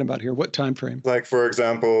you talking about here? What time frame? Like, for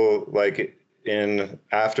example, like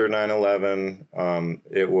after 9/11,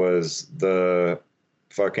 it was the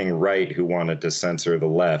fucking right who wanted to censor the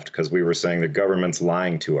left because we were saying the government's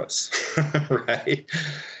lying to us, right?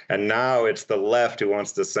 And now it's the left who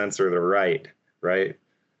wants to censor the right, right?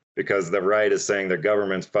 Because the right is saying the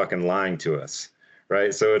government's fucking lying to us,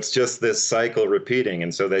 right? So it's just this cycle repeating.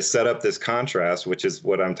 And so they set up this contrast, which is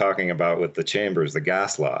what I'm talking about with the chambers, the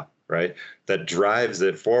gas law, right? That drives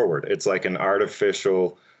it forward. It's like an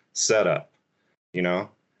artificial setup, you know?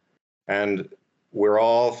 And we're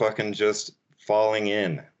all fucking just falling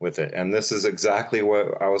in with it. And this is exactly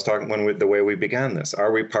what I was talking the way we began this.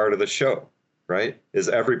 Are we part of the show, right? Is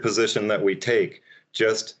every position that we take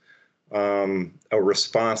just a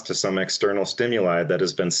response to some external stimuli that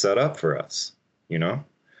has been set up for us, you know?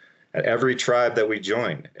 At every tribe that we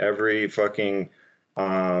join, every fucking,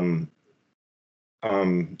 right?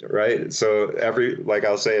 So like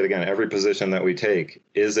I'll say it again, every position that we take,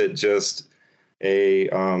 is it just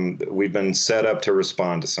we've been set up to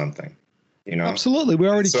respond to something, you know? Absolutely. We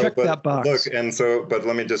already checked that box. Look, but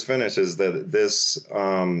let me just finish, is that this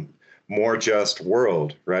more just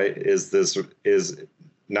world, right, is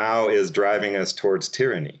driving us towards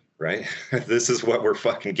tyranny, right? This is what we're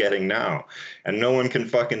fucking getting now. And no one can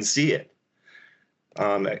fucking see it,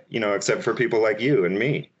 you know, except for people like you and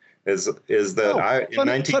me. In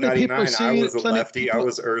 1999, I was a lefty. I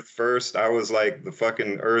was Earth first. I was like, the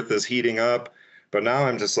fucking Earth is heating up. But now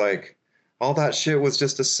I'm just like, all that shit was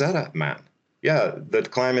just a setup, man. Yeah, the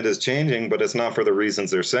climate is changing, but it's not for the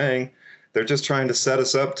reasons they're saying. They're just trying to set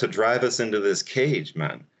us up to drive us into this cage,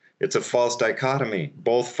 man. It's a false dichotomy.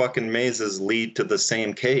 Both fucking mazes lead to the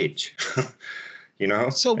same cage, you know?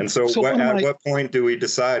 At what point do we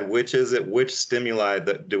decide which stimuli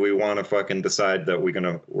that do we want to fucking decide that we're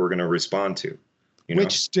gonna respond to?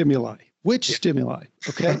 Which stimuli? Stimuli?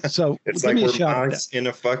 Okay, so it's like we're mice in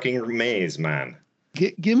a fucking maze, man.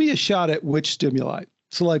 Give me a shot at which stimuli.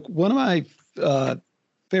 So, like, one of my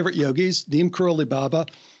favorite yogis, Neem Karoli Baba.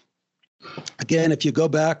 Again, if you go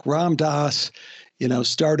back, Ram Dass, you know,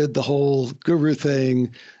 started the whole guru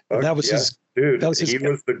thing. That was his. Dude, he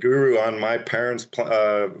was the guru on my parents'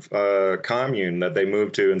 commune that they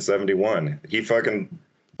moved to in '71. He fucking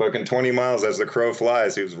 20 miles as the crow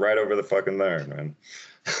flies. He was right over the fucking there, man.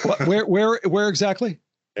 Where exactly?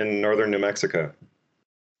 In northern New Mexico.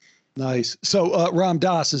 Nice. So Ram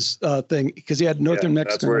Dass's thing, because he had northern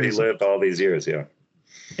Mexico. That's where he lived all these years. Yeah.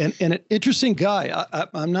 And an interesting guy.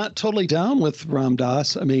 I'm not totally down with Ram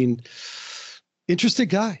Dass. I mean, interesting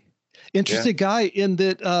guy in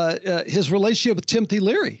that his relationship with Timothy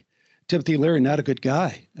Leary. Timothy Leary, not a good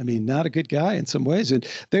guy. I mean, not a good guy in some ways. And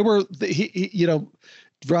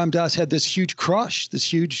Ram Dass had this huge crush,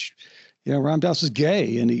 Ram Dass was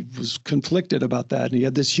gay and he was conflicted about that. And he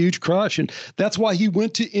had this huge crush. And that's why he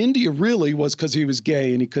went to India, really, was because he was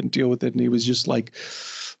gay and he couldn't deal with it. And he was just like,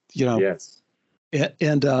 Yes.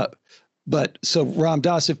 But so Ram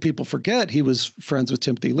Dass, if people forget, he was friends with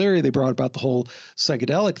Timothy Leary. They brought about the whole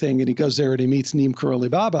psychedelic thing, and he goes there and he meets Neem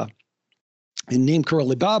Karoli Baba. In Neem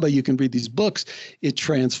Karoli Baba, you can read these books. He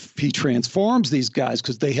transforms these guys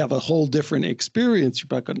because they have a whole different experience. You're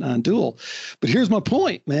back on non-dual. But here's my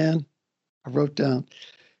point, man. I wrote down,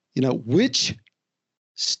 which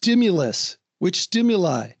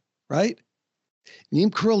stimuli, right?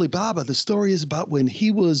 Neem Karoli Baba, the story is about when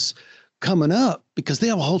he was coming up, because they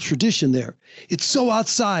have a whole tradition there. It's so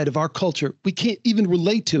outside of our culture. We can't even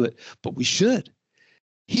relate to it, but we should.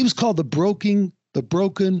 He was called the broken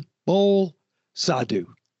bowl sadhu.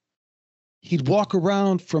 He'd walk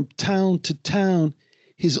around from town to town.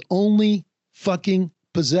 His only fucking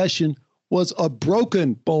possession was a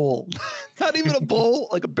broken bowl. Not even a bowl,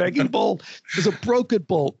 like a begging bowl. It was a broken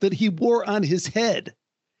bowl that he wore on his head.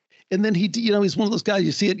 And then he's one of those guys,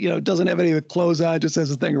 you see it, doesn't have any of the clothes on, just has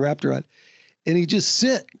a thing wrapped around. And he just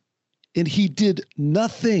sit and he did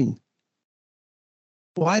nothing.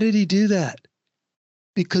 Why did he do that?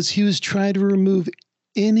 Because he was trying to remove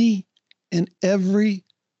any and every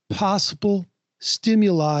possible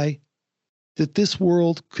stimuli that this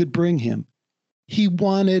world could bring him. He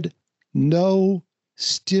wanted no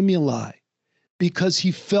stimuli because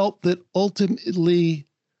he felt that ultimately,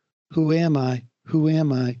 who am I? Who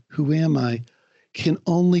am I? Who am I? Can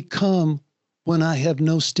only come when I have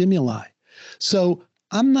no stimuli. So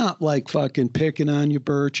I'm not like fucking picking on you,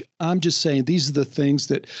 Birch. I'm just saying these are the things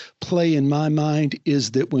that play in my mind,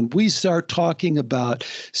 is that when we start talking about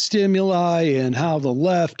stimuli and how the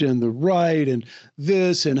left and the right and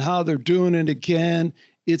this and how they're doing it again,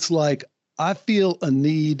 it's like I feel a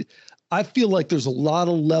need. I feel like there's a lot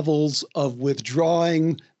of levels of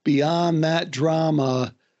withdrawing beyond that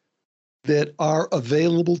drama that are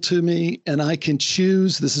available to me, and I can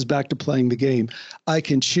choose. This is back to playing the game. I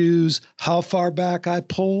can choose how far back I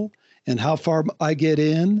pull and how far I get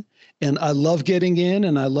in. And I love getting in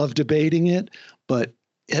and I love debating it. But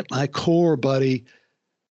at my core, buddy,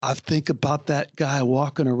 I think about that guy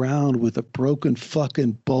walking around with a broken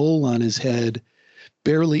fucking bowl on his head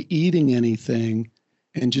barely eating anything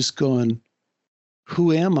and just going,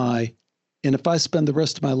 who am I? And if I spend the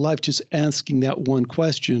rest of my life just asking that one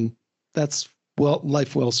question, that's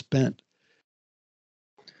life well spent.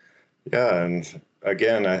 Yeah, and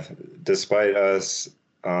again, despite us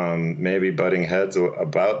maybe butting heads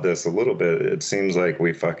about this a little bit, it seems like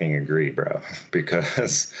we fucking agree, bro.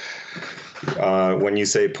 Because when you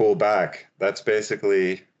say pull back, that's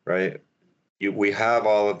basically right. We have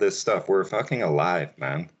all of this stuff. We're fucking alive,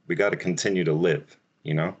 man. We got to continue to live.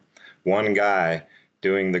 You know, one guy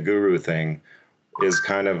doing the guru thing is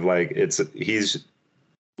kind of like he's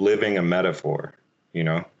living a metaphor. You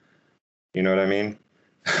know what I mean?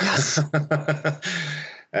 Yes.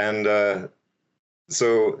 And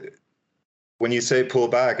so when you say pull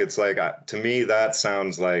back, it's like, to me, that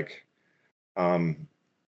sounds like,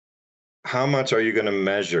 how much are you going to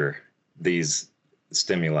measure these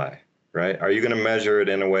stimuli, right? Are you going to measure it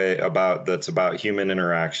in a way that's about human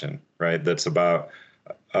interaction, right? That's about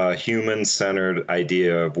a human-centered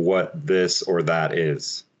idea of what this or that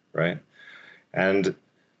is, right? And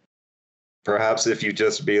perhaps if you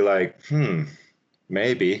just be like,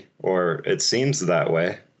 maybe, or it seems that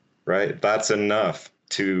way, right? That's enough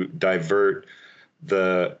to divert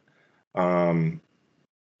the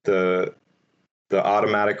the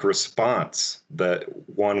automatic response that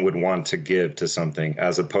one would want to give to something,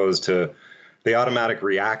 as opposed to the automatic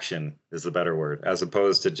reaction is the better word, as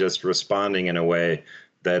opposed to just responding in a way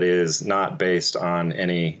that is not based on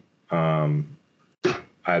any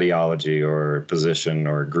ideology or position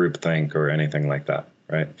or groupthink or anything like that,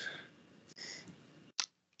 right?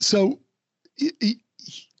 So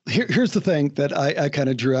here's the thing that I kind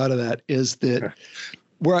of drew out of that is that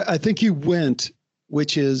where I think you went,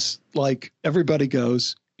 which is like everybody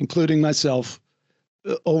goes, including myself,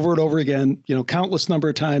 over and over again, countless number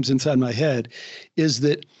of times inside my head, is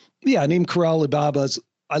that, yeah, Neem Karoli Baba's,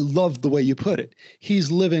 I love the way you put it. He's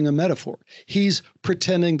living a metaphor. He's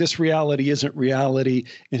pretending this reality isn't reality,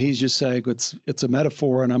 and he's just saying it's a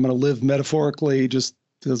metaphor, and I'm going to live metaphorically, just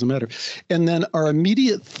doesn't matter. And then our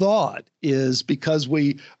immediate thought is, because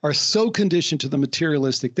we are so conditioned to the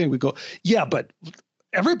materialistic thing, we go, yeah, but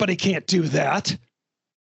everybody can't do that.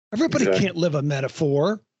 Everybody can't live a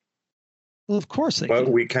metaphor. Well, of course they can.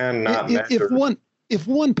 But we can not measure. If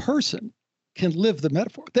one person can live the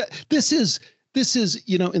metaphor, this is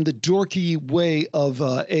in the dorky way of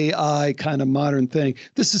AI kind of modern thing.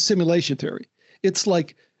 This is simulation theory. It's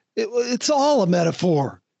like it's all a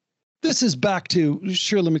metaphor. This is back to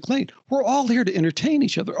Shirley MacLaine. We're all here to entertain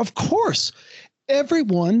each other. Of course,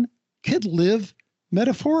 everyone can live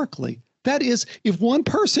metaphorically. That is, if one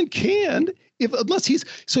person can, unless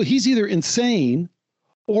he's either insane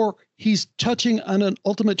or he's touching on an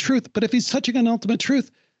ultimate truth. But if he's touching on ultimate truth,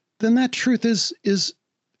 then that truth is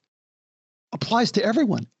applies to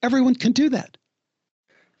everyone. Everyone can do that.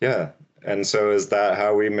 Yeah. And so is that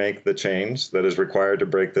how we make the change that is required to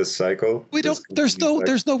break this cycle? We don't, there's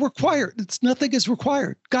no required. Nothing is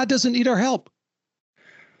required. God doesn't need our help.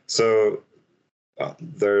 So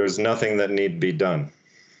there's nothing that need be done.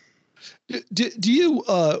 Do you,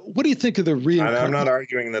 what do you think of the reincarnation? I'm not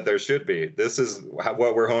arguing that there should be. This is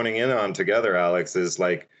what we're honing in on together, Alex, is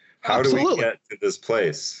like, how do we get to this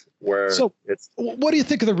place where what do you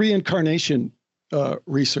think of the reincarnation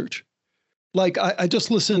research? Like, I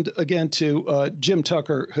just listened again to Jim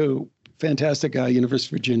Tucker, who, fantastic guy,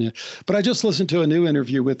 University of Virginia. But I just listened to a new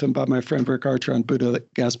interview with him by my friend Brick Archer on Buddha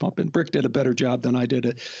Gas Pump. And Brick did a better job than I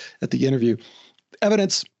did at the interview.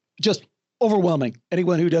 Evidence just overwhelming.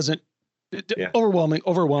 Anyone who doesn't, overwhelming.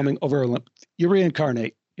 You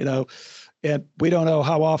reincarnate, and we don't know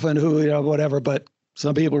how often, who, whatever, but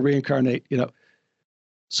some people reincarnate,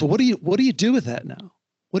 So what do you do with that now?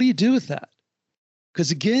 What do you do with that? Because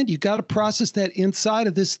again, you got to process that inside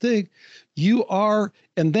of this thing. And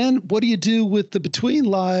then what do you do with the between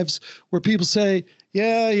lives where people say,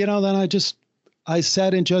 yeah, then I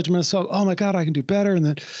sat in judgment myself. Oh my God, I can do better. And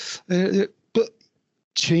then, but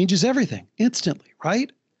changes everything instantly, right?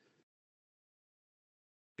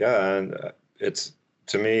 Yeah. And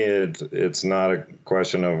to me, it's not a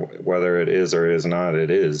question of whether it is or is not. It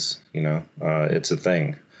is, it's a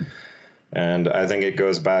thing. And I think it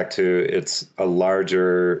goes back to, it's a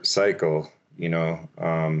larger cycle,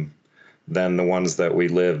 than the ones that we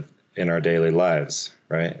live in our daily lives,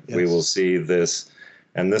 right? Yes. We will see this,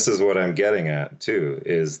 and this is what I'm getting at too,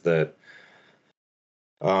 is that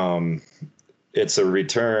it's a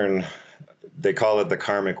return. They call it the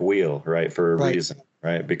karmic wheel, right? For a reason,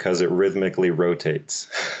 right? Because it rhythmically rotates,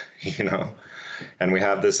 and we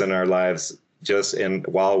have this in our lives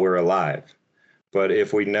while we're alive. But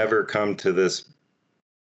if we never come to this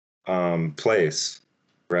place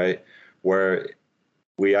right? Where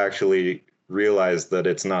we actually realize that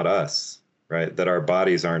it's not us, right? That our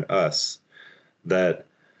bodies aren't us, that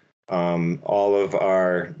all of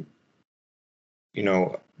our,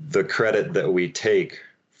 the credit that we take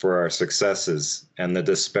for our successes and the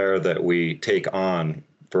despair that we take on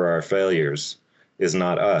for our failures is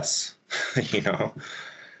not us,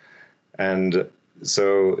 And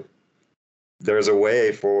so there's a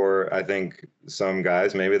way for, I think, some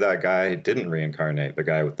guys, maybe that guy didn't reincarnate, the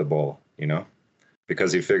guy with the bowl,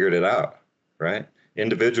 because he figured it out, right?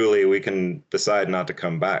 Individually, we can decide not to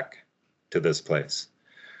come back to this place.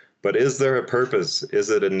 But is there a purpose? Is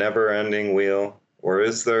it a never-ending wheel? Or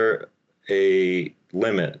is there a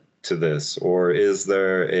limit to this? Or is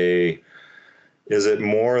it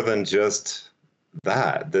more than just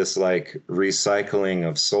that, this like recycling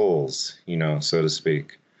of souls, so to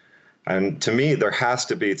speak? And to me, there has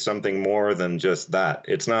to be something more than just that.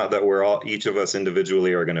 It's not that each of us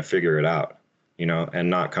individually are going to figure it out, and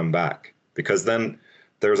not come back, because then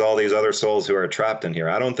there's all these other souls who are trapped in here.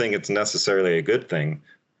 I don't think it's necessarily a good thing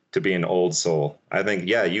to be an old soul. I think,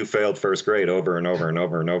 yeah, you failed first grade over and over and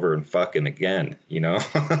over and over and fucking again, You know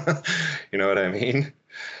what I mean?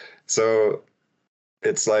 So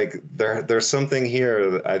it's like there's something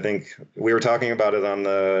here. I think we were talking about it on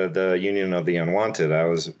the Union of the Unwanted. I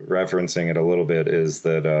was referencing it a little bit, is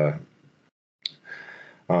that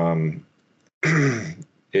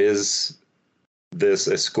is this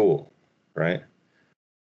a school, right?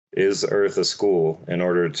 Is Earth a school in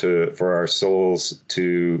order for our souls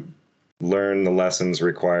to learn the lessons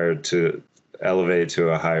required to elevate to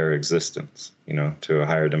a higher existence, to a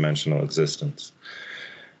higher dimensional existence?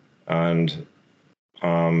 And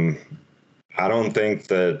I don't think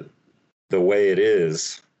that the way it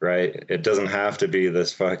is, right, it doesn't have to be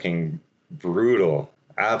this fucking brutal,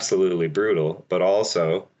 absolutely brutal, but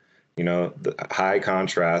also, the high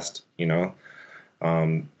contrast,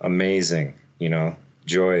 amazing,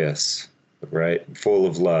 joyous, right, full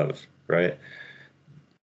of love, right?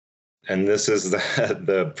 And this is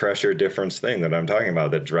the pressure difference thing that I'm talking about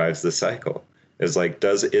that drives the cycle. Is like,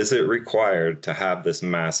 is it required to have this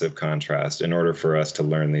massive contrast in order for us to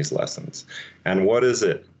learn these lessons? And what is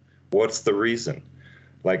it? What's the reason?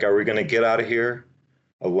 Like, are we going to get out of here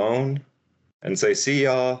alone and say, see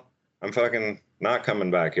y'all, I'm fucking not coming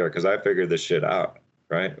back here because I figured this shit out,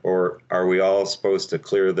 right? Or are we all supposed to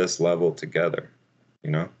clear this level together,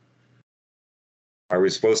 Are we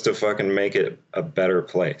supposed to fucking make it a better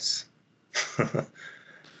place?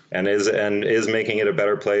 And is making it a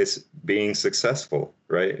better place being successful,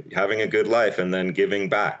 right? Having a good life and then giving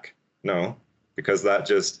back? No, because that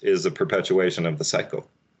just is a perpetuation of the cycle,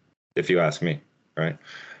 if you ask me, right?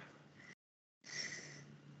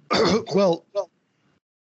 Well,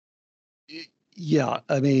 yeah.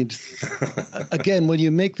 I mean, again, when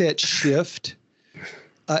you make that shift,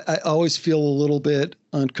 I always feel a little bit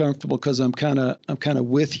uncomfortable because I'm kind of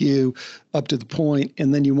with you up to the point,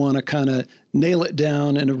 and then you want to kind of nail it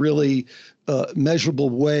down in a really measurable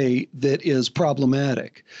way that is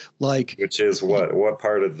problematic. Like, which is what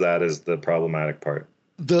part of that is the problematic part?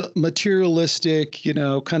 The materialistic,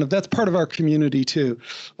 kind of, that's part of our community too.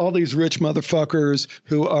 All these rich motherfuckers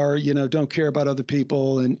who are, don't care about other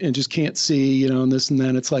people and just can't see, and this and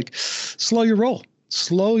that. It's like, slow your roll.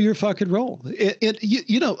 Slow your fucking roll.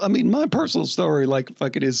 I mean, my personal story, like,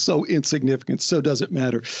 fucking is so insignificant, so doesn't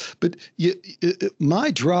matter. But my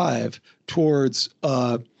drive towards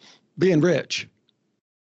being rich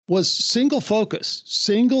was single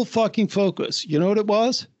fucking focus. You know what it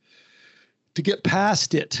was? To get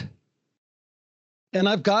past it. And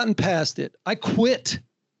I've gotten past it. I quit.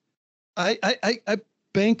 I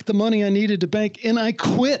banked the money I needed to bank, and I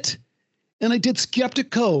quit. And I did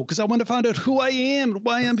Skeptico because I wanted to find out who I am and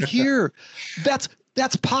why I'm here. That's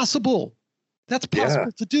possible. That's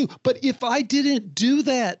possible to do. But if I didn't do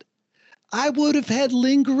that, I would have had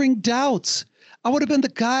lingering doubts. I would have been the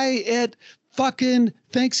guy at fucking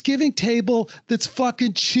Thanksgiving table that's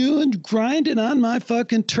fucking grinding on my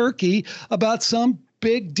fucking turkey about some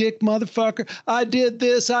big dick motherfucker. I did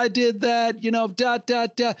this, I did that,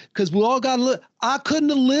 because we all got to live. I couldn't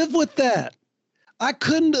live with that.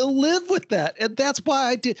 And that's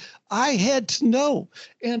why I had to know.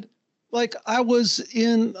 And like, I was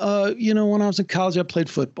in, when I was in college, I played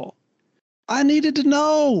football. I needed to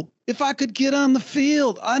know if I could get on the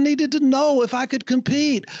field. I needed to know if I could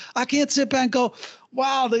compete. I can't sit back and go,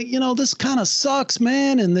 wow, this kind of sucks,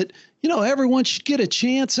 man. And that, everyone should get a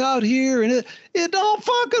chance out here, and it don't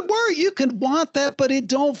fucking work. You can want that, but it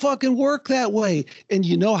don't fucking work that way. And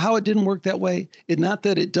you know how it didn't work that way? Not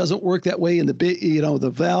that it doesn't work that way in the big, the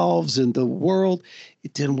valves and the world.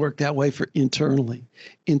 It didn't work that way for internally.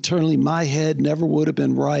 Internally, my head never would have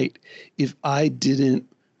been right if I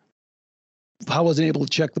wasn't able to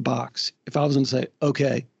check the box. If I was going to say,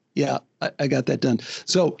 okay, yeah, I got that done.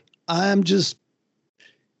 So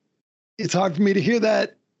it's hard for me to hear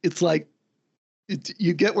that. It's like,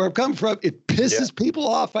 you get where I'm coming from. It pisses people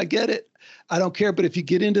off. I get it. I don't care. But if you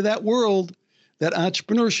get into that world, that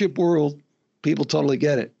entrepreneurship world, people totally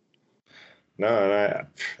get it. No, and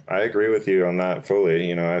I agree with you on that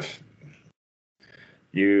fully.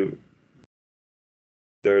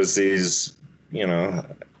 There's these,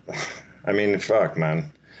 I mean, fuck,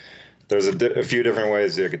 man. There's a few different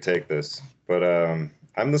ways you could take this, but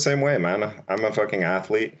I'm the same way, man. I'm a fucking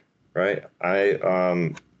athlete, right? I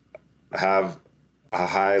have a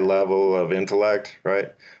high level of intellect,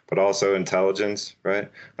 right? But also intelligence,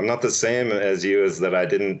 right? I'm not the same as you, as that I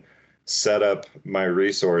didn't set up my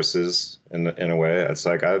resources in a way. It's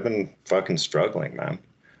like I've been fucking struggling, man.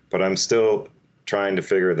 But I'm still trying to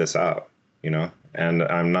figure this out, and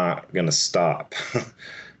I'm not going to stop,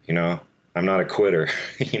 I'm not a quitter,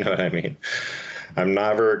 you know what I mean? I'm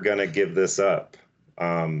never going to give this up.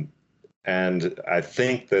 And I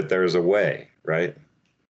think that there's a way, right?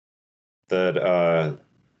 That,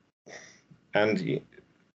 and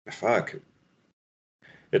fuck,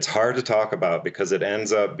 it's hard to talk about because it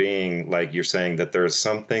ends up being like you're saying that there's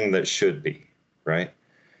something that should be, right?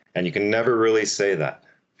 And you can never really say that.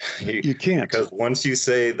 You can't. Because once you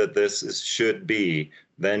say that should be,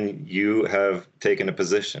 then you have taken a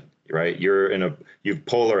position, right? You've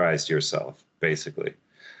polarized yourself, basically.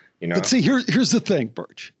 But see, here's the thing,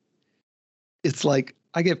 Birch. It's like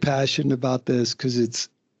I get passionate about this because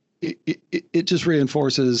it just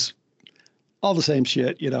reinforces all the same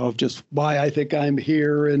shit, of just why I think I'm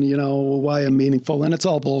here and, why I'm meaningful. And it's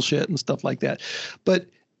all bullshit and stuff like that. But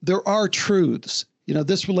there are truths.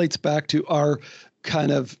 This relates back to our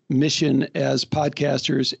kind of mission as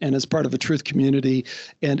podcasters and as part of a truth community.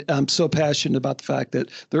 And I'm so passionate about the fact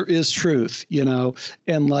that there is truth,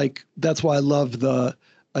 and like, that's why I love the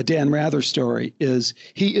Dan Rather story is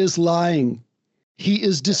he is lying. He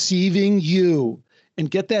is deceiving you,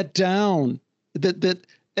 and get that down, that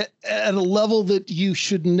at a level that you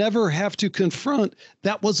should never have to confront.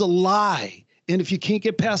 That was a lie. And if you can't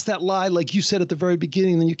get past that lie, like you said at the very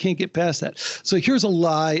beginning, then you can't get past that. So here's a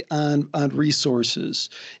lie on resources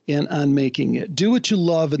and on making it. Do what you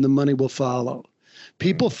love and the money will follow.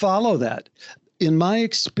 People follow that. In my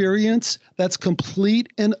experience, that's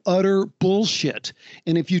complete and utter bullshit.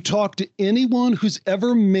 And if you talk to anyone who's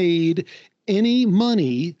ever made any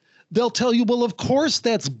money, they'll tell you, well, of course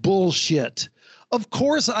that's bullshit. Of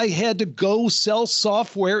course, I had to go sell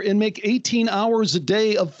software and make 18 hours a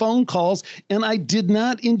day of phone calls, and I did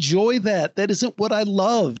not enjoy that. That isn't what I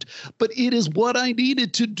loved, but it is what I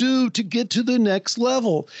needed to do to get to the next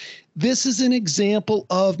level. This is an example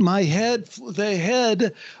of the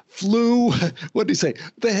head flew, what did he say?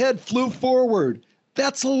 The head flew forward.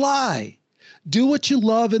 That's a lie. Do what you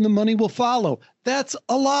love and the money will follow. That's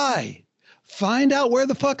a lie. Find out where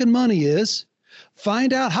the fucking money is.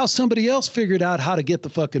 Find out how somebody else figured out how to get the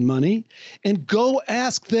fucking money, and go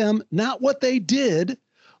ask them not what they did.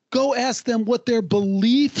 Go ask them what their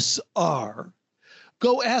beliefs are.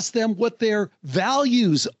 Go ask them what their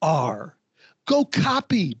values are. Go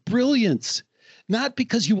copy brilliance, not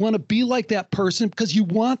because you want to be like that person, because you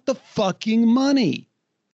want the fucking money.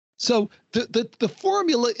 So the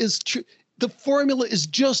formula is true. The formula is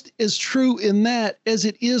just as true in that as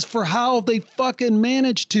it is for how they fucking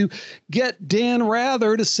managed to get Dan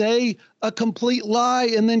Rather to say a complete lie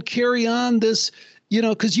and then carry on this,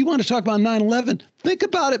 because you want to talk about 9/11. Think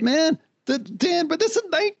about it, man. But this is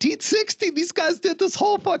 1960. These guys did this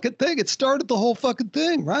whole fucking thing. It started the whole fucking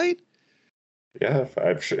thing, right? Yeah,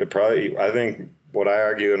 I think what I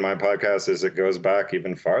argue in my podcast is it goes back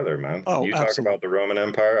even farther, man. Oh, you absolutely. Talk about the Roman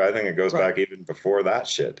Empire. I think it goes back even before that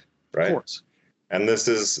shit. Right. Of course. And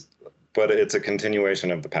but it's a continuation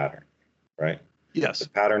of the pattern, right? Yes. The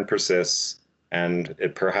pattern persists, and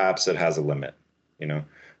perhaps it has a limit.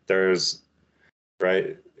 There's,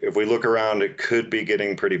 right. If we look around, it could be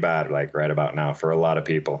getting pretty bad, like right about now for a lot of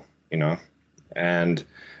people, and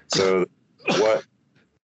so what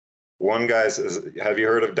one guy says, have you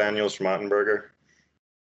heard of Daniel Schmachtenberger?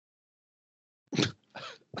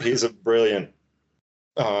 He's a brilliant,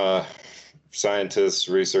 scientist,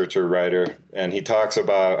 researcher, writer, and he talks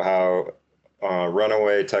about how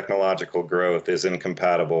runaway technological growth is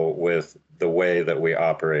incompatible with the way that we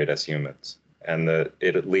operate as humans, and that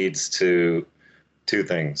it leads to two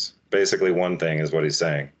things. Basically, one thing is what he's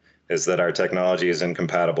saying is that our technology is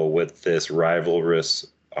incompatible with this rivalrous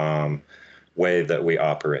way that we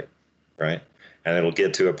operate, right? And it'll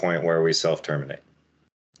get to a point where we self-terminate,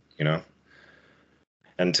 you know?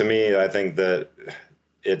 And to me, I think that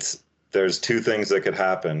there's two things that could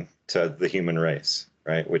happen to the human race,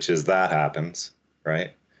 right? Which is that happens,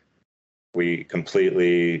 right? We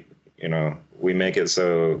completely, we make it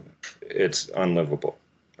so it's unlivable,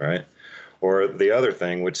 right? Or the other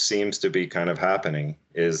thing, which seems to be kind of happening,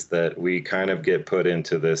 is that we kind of get put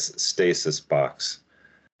into this stasis box,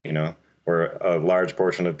 where a large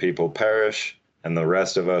portion of people perish and the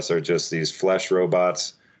rest of us are just these flesh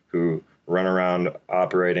robots who run around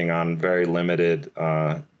operating on very limited,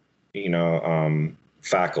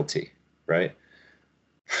 faculty, right?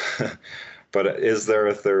 But is there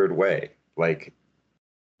a third way? Like,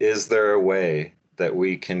 is there a way that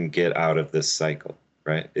we can get out of this cycle,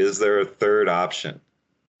 right? Is there a third option?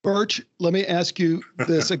 Birch, let me ask you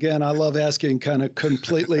this again. I love asking kind of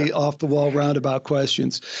completely off the wall roundabout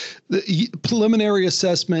questions. The preliminary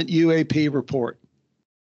assessment UAP report.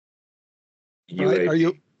 UAP. Right? Are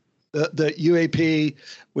you the UAP,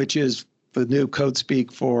 which is the new code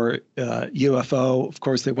speak for UFO? Of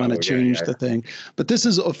course, they want to change the thing, but this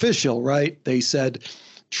is official, right? They said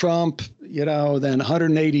Trump, then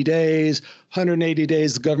 180 days,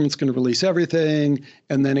 the government's going to release everything.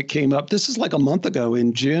 And then it came up, this is like a month ago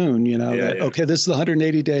in June, okay, this is the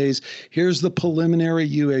 180 days. Here's the preliminary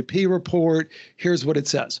UAP report. Here's what it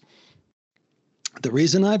says. The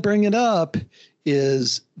reason I bring it up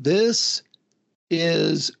is this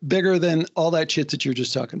is bigger than all that shit that you're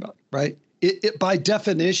just talking about, right? It by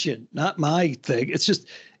definition, not my thing. It's just,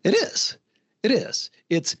 it is.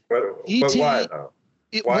 It's but why though?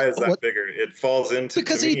 Why is that bigger? It falls into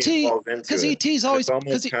because ET is always it's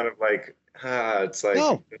almost kind of like it's like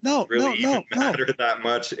no matter that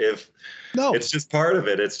much if it's just part of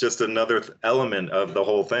it. It's just another element of the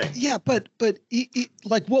whole thing. Yeah, but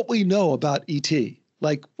like what we know about ET,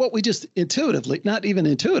 like what we just intuitively, not even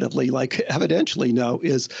intuitively, like evidentially know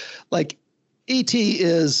is like ET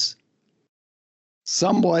is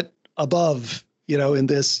somewhat above, in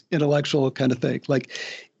this intellectual kind of thing. Like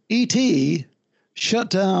ET shut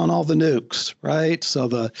down all the nukes, right?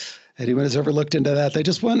 So anyone who's ever looked into that, they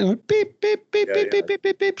just went beep, beep, beep, beep, beep, beep,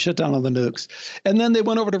 beep, beep, shut down all the nukes. And then they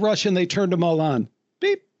went over to Russia and they turned them all on.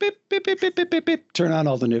 Beep, beep, beep, beep, beep, beep, beep, beep, turn on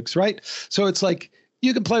all the nukes, right? So it's like,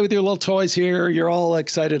 you can play with your little toys here. You're all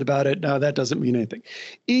excited about it. No, that doesn't mean anything.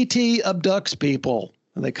 ET abducts people.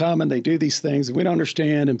 And they come and they do these things and we don't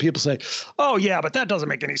understand. And people say, oh, yeah, but that doesn't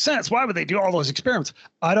make any sense. Why would they do all those experiments?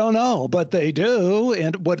 I don't know, but they do.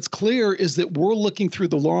 And what's clear is that we're looking through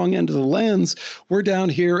the long end of the lens. We're down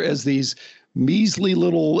here as these measly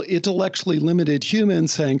little intellectually limited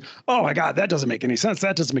humans saying, oh, my God, that doesn't make any sense.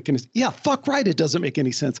 That doesn't make any sense. Yeah, fuck right. It doesn't make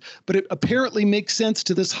any sense. But it apparently makes sense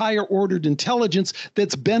to this higher ordered intelligence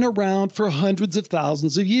that's been around for hundreds of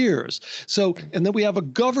thousands of years. So, and then we have a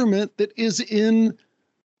government that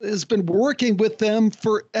has been working with them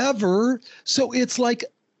forever. So it's like,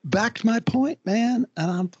 back to my point, man,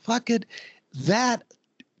 and I'm fucking, that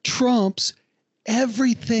trumps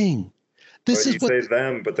everything. This is what you say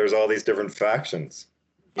them, but there's all these different factions.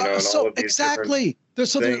 And all of these exactly.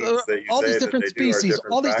 There's all these different species,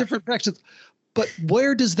 all these different factions. But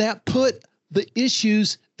where does that put the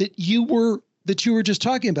issues that you were just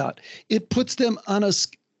talking about? It puts them on a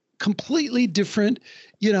completely different,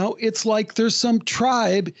 it's like there's some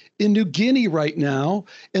tribe in New Guinea right now,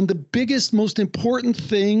 and the biggest, most important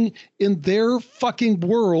thing in their fucking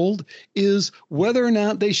world is whether or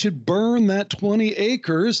not they should burn that 20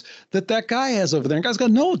 acres that guy has over there. And guys go,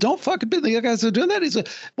 no, don't fucking be the guys are doing that. He's like,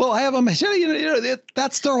 well, I have a machete,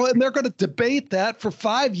 that's their, and they're going to debate that for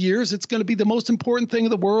 5 years. It's going to be the most important thing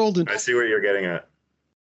in the world. And I see what you're getting at.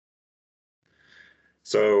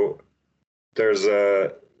 So there's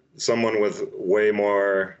someone with way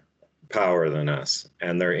more power than us,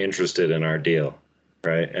 and they're interested in our deal,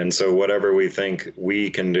 right? And so whatever we think we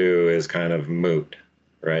can do is kind of moot,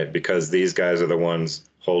 right? Because these guys are the ones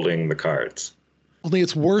holding the cards. Only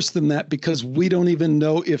it's worse than that, because we don't even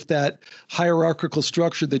know if that hierarchical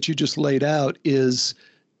structure that you just laid out is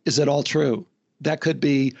at all true. That could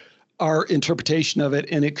be our interpretation of it,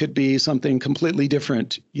 and it could be something completely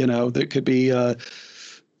different. There could be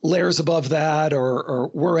layers above that, or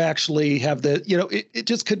we're actually have the, it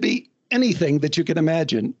just could be anything that you can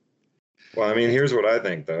imagine. Well, I mean, here's what I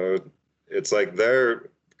think, though. It's like they're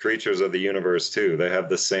creatures of the universe, too. They have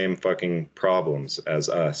the same fucking problems as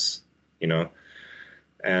us. you know?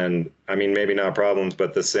 And I mean, maybe not problems,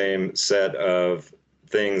 but the same set of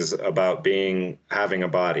things about having a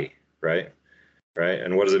body, right? Right.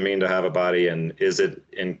 And what does it mean to have a body? And is it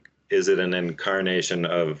an incarnation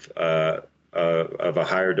of a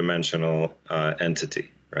higher dimensional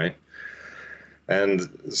entity, right? And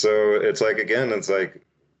so it's like, again, it's like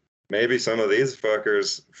maybe some of these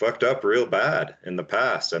fuckers fucked up real bad in the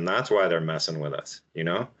past, and that's why they're messing with us, you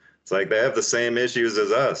know? It's like they have the same issues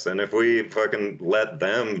as us, and if we fucking let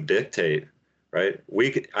them dictate, right?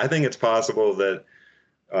 I think it's possible that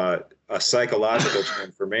a psychological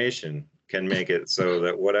transformation can make it so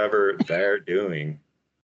that whatever they're doing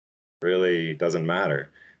really doesn't matter.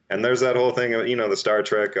 And there's that whole thing of, you know, the Star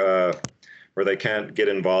Trek where they can't get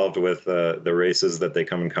involved with the races that they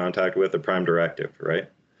come in contact with, the Prime Directive, right?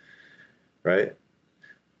 Right?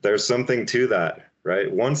 There's something to that,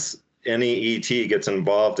 right? Once any ET gets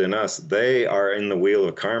involved in us, they are in the wheel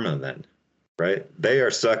of karma then, right? They are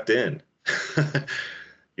sucked in,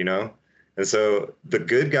 you know? And so the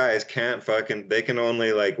good guys they can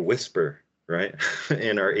only like whisper, right?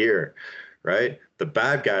 in our ear, right? The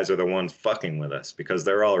bad guys are the ones fucking with us because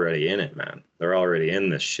they're already in it, man. They're already in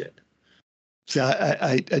this shit. Yeah,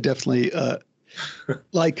 I definitely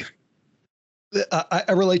like.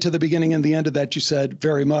 I relate to the beginning and the end of that you said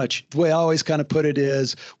very much. The way I always kind of put it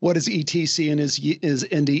is, what does ETC in his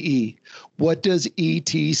NDE? What does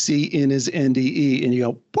ETC in his NDE? And you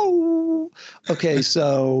go, whoa. Okay,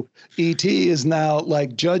 so ET is now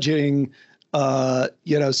like judging,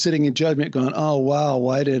 sitting in judgment going, oh, wow,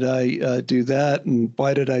 why did I do that? And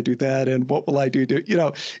why did I do that? And what will I do?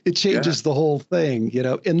 It changes the whole thing,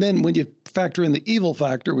 And then when you factor in the evil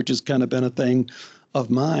factor, which has kind of been a thing of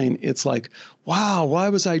mine, it's like, wow, why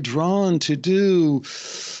was I drawn to do,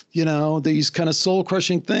 these kind of soul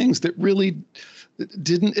crushing things that really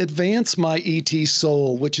didn't advance my ET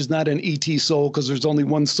soul, which is not an ET soul because there's only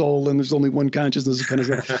one soul and there's only one consciousness kind of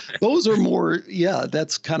stuff. Those are more,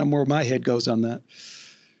 that's kind of more my head goes on that.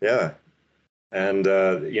 Yeah. And,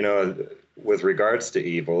 with regards to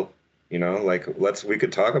evil, we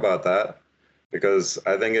could talk about that because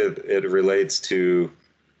I think it relates to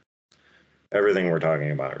everything we're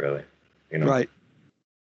talking about, really, Right.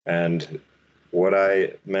 And what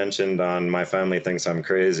I mentioned on My Family Thinks I'm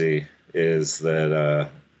Crazy is that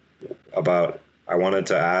I wanted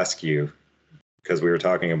to ask you, because we were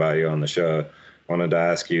talking about you on the show, I wanted to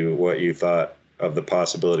ask you what you thought of the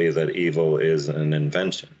possibility that evil is an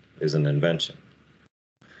invention.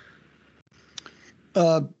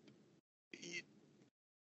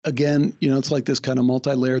 Again, it's like this kind of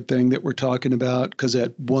multi-layered thing that we're talking about, because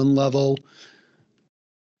at one level,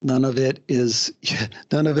 none of it is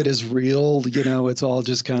real. It's all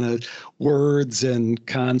just kind of words and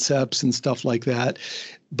concepts and stuff like that.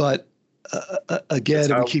 But again,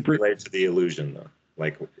 it's how we relate to the illusion, though.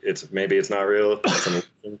 Like maybe it's not real, it's an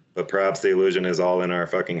illusion, but perhaps the illusion is all in our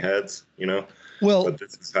fucking heads, Well, but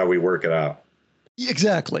this is how we work it out.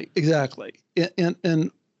 Exactly.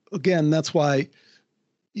 And again, that's why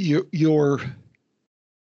your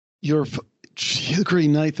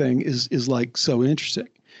Green Knight thing is like so interesting,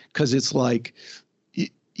 because it's like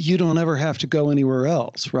you don't ever have to go anywhere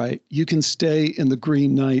else, right? You can stay in the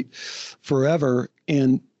Green Knight forever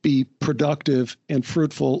and be productive and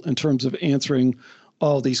fruitful in terms of answering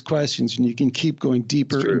all these questions, and you can keep going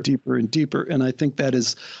deeper and deeper and deeper. And I think that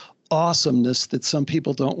is awesomeness that some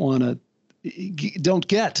people don't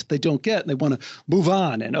get. They and they want to move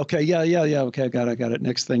on. And okay, yeah. Okay, I got it.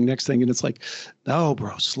 Next thing. And it's like, no,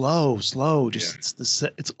 bro, slow. Just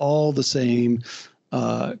it's all the same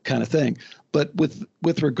kind of thing. But with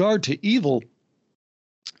regard to evil,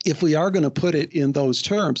 if we are going to put it in those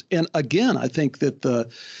terms, and again, I think that the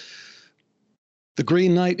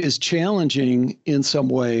Green Knight is challenging in some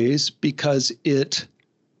ways because it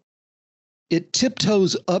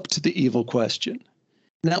tiptoes up to the evil question.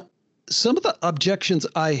 Now, some of the objections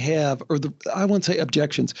I have, I won't say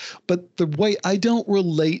objections, but the way I don't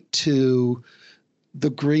relate to the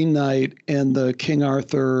Green Knight and the King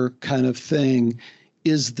Arthur kind of thing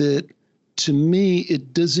is that, to me,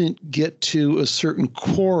 it doesn't get to a certain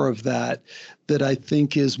core of that I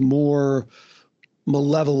think is more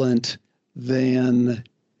malevolent than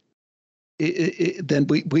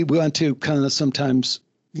we want to kind of sometimes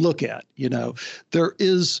look at. There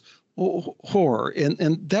is horror,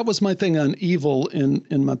 and that was my thing on evil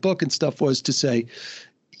in my book and stuff, was to say,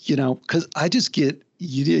 because I just get,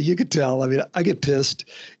 you could tell, I mean, I get pissed,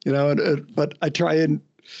 but I try and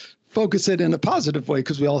focus it in a positive way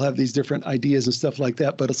because we all have these different ideas and stuff like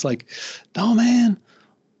that. But it's like, no, man,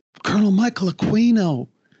 Colonel Michael Aquino,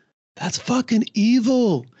 that's fucking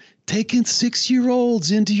evil. taking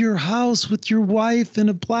 6-year-olds into your house with your wife in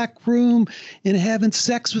a black room and having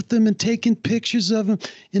sex with them and taking pictures of them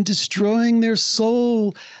and destroying their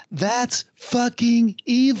soul. That's fucking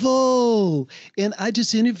evil. And I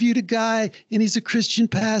just interviewed a guy, and he's a Christian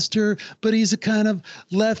pastor, but he's a kind of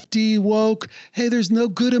lefty woke. Hey, there's no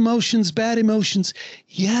good emotions, bad emotions.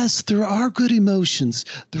 Yes, there are good emotions.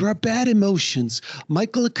 There are bad emotions.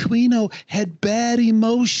 Michael Aquino had bad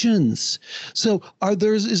emotions. So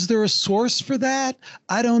is there a source for that?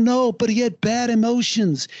 I don't know, but he had bad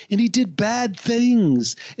emotions and he did bad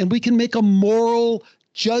things, and we can make a moral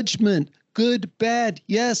judgment. Good, bad.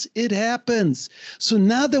 Yes, it happens. So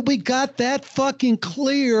now that we got that fucking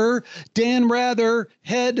clear, Dan Rather,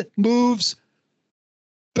 head moves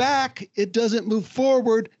back. It doesn't move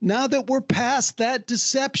forward. Now that we're past that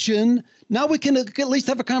deception, now we can at least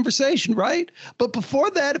have a conversation, right? But before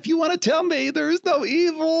that, if you want to tell me there is no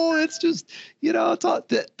evil, it's just, it's all,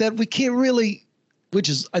 that we can't really, which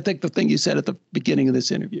is, I think, the thing you said at the beginning of this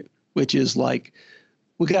interview, which is like,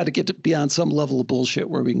 we got to get to beyond some level of bullshit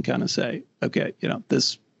where we can kind of say, okay,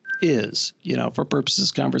 this is, for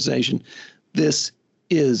purposes of conversation, this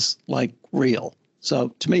is like real. So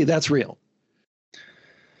to me, that's real.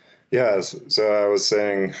 Yeah. So I was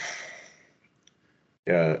saying,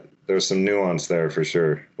 yeah, there's some nuance there for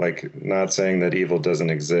sure. Like, not saying that evil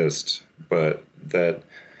doesn't exist, but that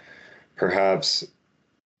perhaps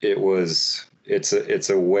it's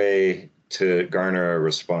a way to garner a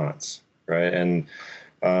response, right? And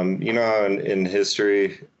in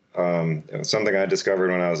history, something I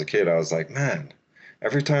discovered when I was a kid, I was like, man,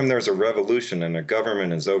 every time there's a revolution and a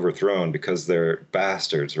government is overthrown because they're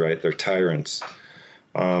bastards, right? They're tyrants.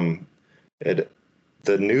 The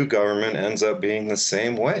new government ends up being the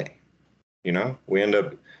same way. We end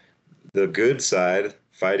up, the good side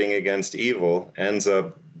fighting against evil ends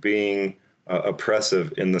up being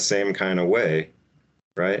oppressive in the same kind of way,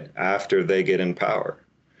 right? After they get in power.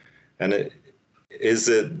 And is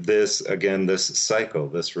it this cycle,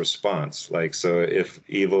 this response? Like, so if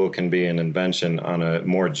evil can be an invention on a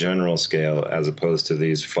more general scale, as opposed to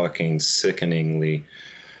these fucking sickeningly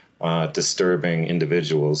disturbing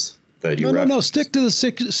individuals that you No, stick to the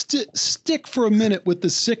stick for a minute with the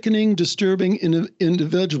sickening, disturbing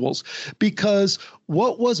individuals, because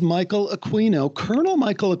what was Michael Aquino, Colonel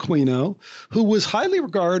Michael Aquino, who was highly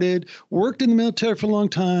regarded, worked in the military for a long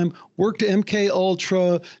time, worked at MK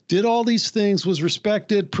Ultra, did all these things, was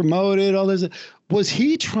respected, promoted, all this. Was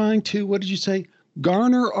he trying to, what did you say,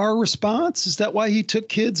 garner our response? Is that why he took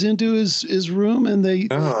kids into his room and they?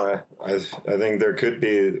 No, I think there could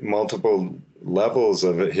be multiple levels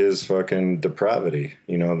of his fucking depravity.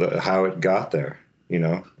 How it got there.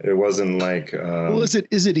 It wasn't like. Well, is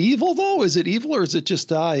it evil though? Is it evil, or is it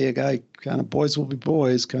just a guy kind of boys will be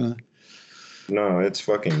boys kind of? No, it's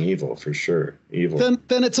fucking evil for sure. Evil.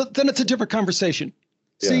 Then it's a different conversation.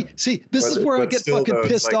 Yeah. See, this is where I get fucking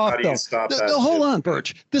pissed off, though. No, hold on,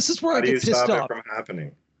 Birch. This is where I get pissed off. How do you stop it from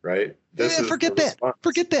happening, right? Forget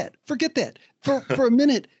that. For a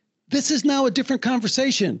minute, this is now a different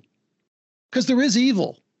conversation, because there is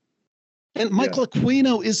evil, and Michael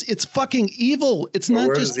Aquino it's fucking evil. It's not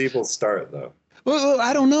where just. Where does evil start, though? Well,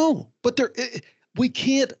 I don't know, but we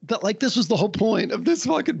can't. Like, this was the whole point of this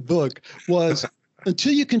fucking book was.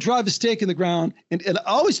 Until you can drive a stake in the ground, and I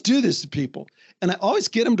always do this to people, and I always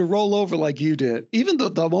get them to roll over like you did. Even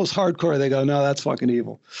the most hardcore, they go, "No, that's fucking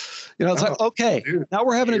evil." It's like, okay, dude, now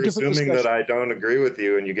we're having a different discussion. Assuming that I don't agree with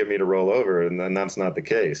you and you get me to roll over, and then that's not the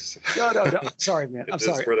case. No. I'm sorry, man. I'm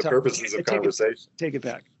sorry. For the purposes of conversation. Take it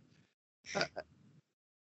back.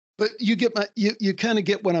 But you kind of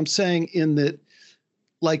get what I'm saying in that,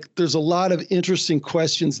 like, there's a lot of interesting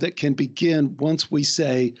questions that can begin once we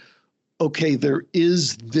say, okay, there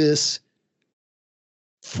is this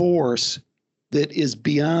force that is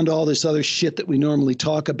beyond all this other shit that we normally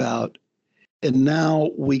talk about. And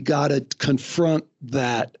now we got to confront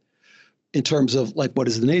that in terms of, like, what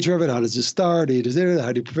is the nature of it? How does it start? How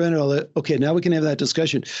do you prevent it? All that. Okay, now we can have that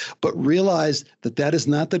discussion, but realize that is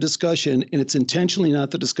not the discussion, and it's intentionally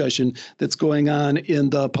not the discussion that's going on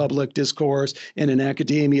in the public discourse and in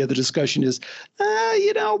academia. The discussion is,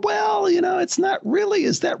 it's not really.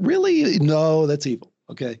 Is that really? No, that's evil.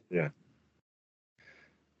 Okay. Yeah.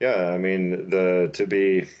 Yeah, I mean, to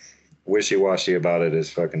be wishy-washy about it is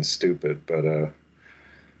fucking stupid, but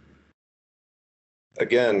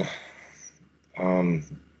again,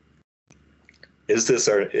 is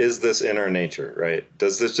this in our nature, right?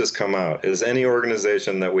 Does this just come out? Is any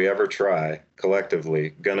organization that we ever try collectively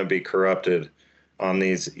going to be corrupted on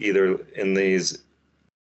these, either in these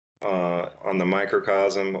on the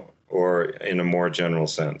microcosm or in a more general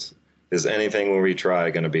sense? is anything we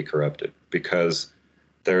try going to be corrupted? Because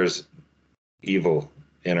there's evil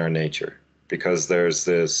in our nature, because there's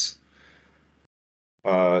this,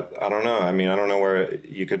 I don't know. I mean, I don't know where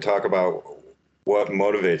you could talk about what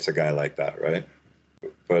motivates a guy like that, right?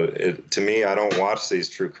 But to me, I don't watch these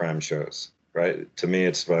true crime shows, right? To me,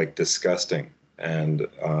 it's like disgusting, and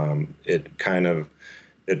it kind of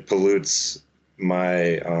pollutes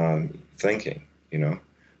my thinking. You know,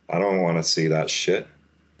 I don't want to see that shit,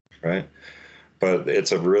 right? But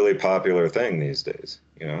it's a really popular thing these days.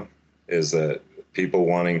 You know, is that people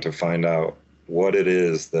wanting to find out what it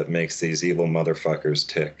is that makes these evil motherfuckers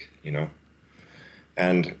tick. You know,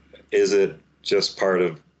 and is it just part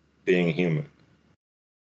of being human?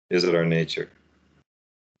 Is it our nature?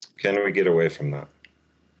 Can we get away from that?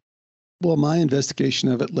 Well, my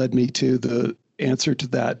investigation of it led me to the answer to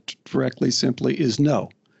that directly simply is no.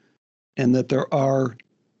 And that there are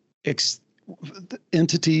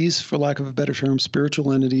entities, for lack of a better term,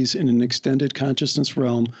 spiritual entities in an extended consciousness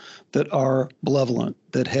realm that are malevolent,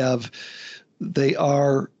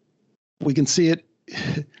 we can see it,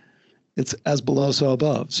 it's as below, so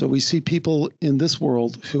above. So we see people in this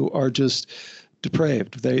world who are just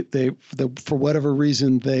depraved. They for whatever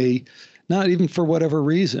reason, not even for whatever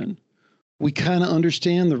reason, we kind of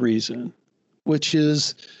understand the reason, which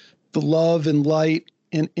is the love and light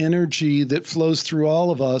and energy that flows through all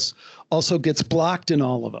of us also gets blocked in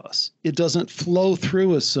all of us. It doesn't flow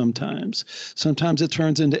through us sometimes. Sometimes it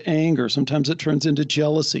turns into anger. Sometimes it turns into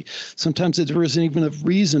jealousy. Sometimes there isn't even a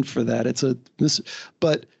reason for that.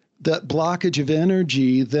 But that blockage of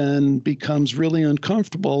energy then becomes really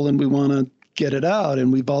uncomfortable, and we want to get it out.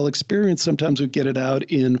 And we've all experienced, sometimes we get it out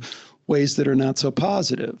in ways that are not so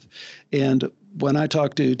positive. And when I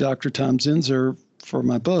talked to Dr. Tom Zinzer for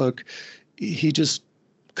my book, he just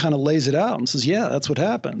kind of lays it out and says, yeah, that's what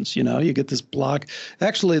happens. You know, you get this block.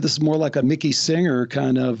 Actually, this is more like a Mickey Singer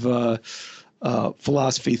kind of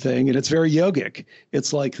philosophy thing. And it's very yogic.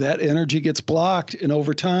 It's like that energy gets blocked. And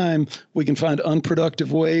over time, we can find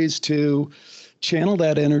unproductive ways to channel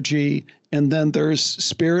that energy. And then there's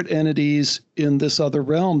spirit entities in this other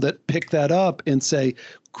realm that pick that up and say,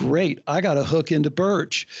 great, I got to hook into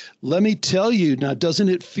Birch. Let me tell you, now, doesn't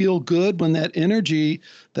it feel good when that energy,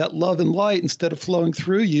 that love and light, instead of flowing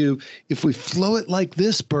through you, if we flow it like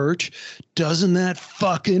this, Birch, doesn't that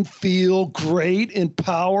fucking feel great and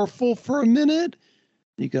powerful for a minute?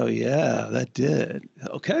 You go, yeah, that did.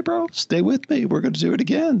 Okay, bro, stay with me. We're going to do it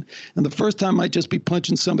again. And the first time might just be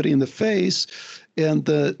punching somebody in the face. And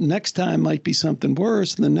the next time might be something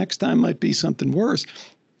worse. And the next time might be something worse.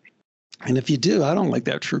 And if you do, I don't like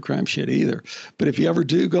that true crime shit either. But if you ever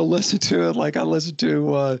do, go listen to it. Like I listened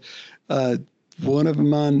to one of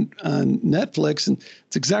them on Netflix, and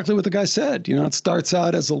it's exactly what the guy said. You know, it starts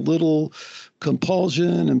out as a little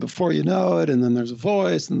compulsion, and before you know it, and then there's a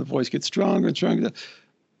voice, and the voice gets stronger and stronger.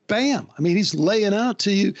 Bam. I mean, he's laying out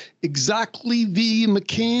to you exactly the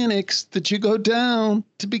mechanics that you go down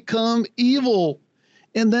to become evil.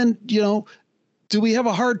 And then, you know, do we have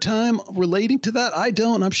a hard time relating to that? I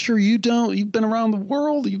don't. I'm sure you don't. You've been around the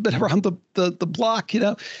world. You've been around the block, you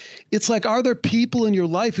know. It's like, are there people in your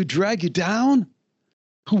life who drag you down,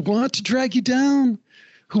 who want to drag you down,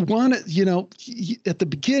 who want to, you know, at the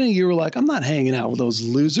beginning you were like, I'm not hanging out with those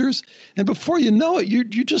losers. And before you know it, you're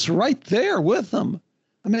just right there with them.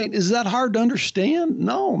 I mean, is that hard to understand?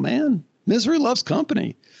 No, man. Misery loves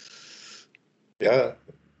company. Yeah,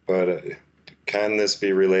 but can this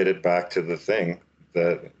be related back to the thing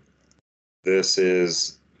that this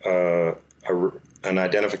is an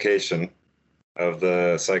identification of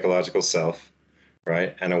the psychological self,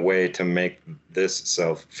 right? And a way to make this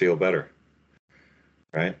self feel better,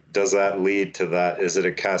 right? Does that lead to that? Is it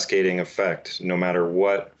a cascading effect no matter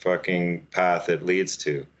what fucking path it leads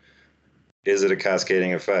to? Is it a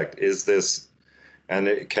cascading effect? Is this,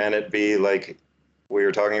 and can it be like we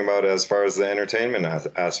were talking about as far as the entertainment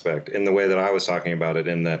aspect, in the way that I was talking about it,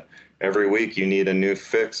 in that every week you need a new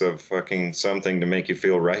fix of fucking something to make you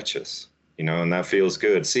feel righteous, you know, and that feels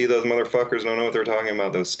good. See, those motherfuckers don't know what they're talking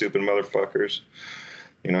about, those stupid motherfuckers,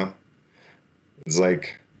 you know? It's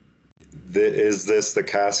like, is this the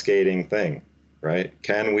cascading thing, right?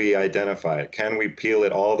 Can we identify it? Can we peel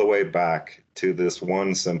it all the way back to this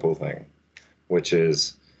one simple thing, which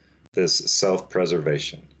is this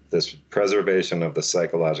self-preservation, this preservation of the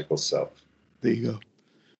psychological self? There you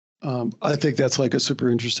go. I think that's like a super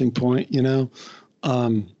interesting point, you know.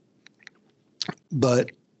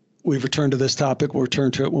 But we've returned to this topic. We'll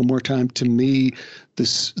return to it one more time. To me, the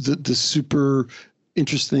super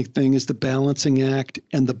interesting thing is the balancing act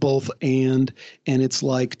and the both and it's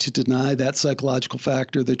like to deny that psychological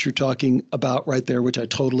factor that you're talking about right there, which I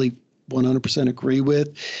totally 100% agree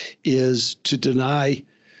with, is to deny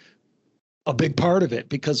a big part of it,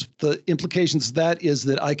 because the implications of that is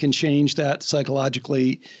that I can change that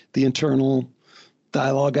psychologically, the internal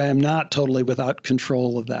dialogue. I am not totally without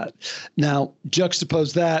control of that. Now,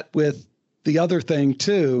 juxtapose that with the other thing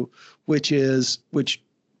too, which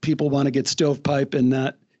people want to get stovepipe and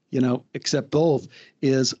not, accept both,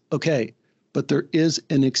 is okay, but there is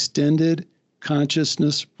an extended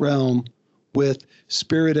consciousness realm with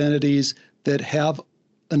spirit entities that have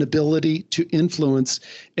an ability to influence,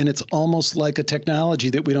 and it's almost like a technology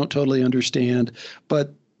that we don't totally understand.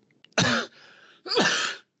 But I've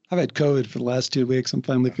had COVID for the last 2 weeks. I'm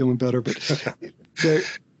finally feeling better, but You're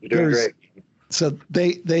doing great. So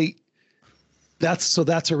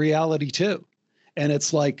that's a reality too. And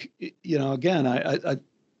it's like, again,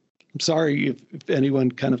 I'm sorry if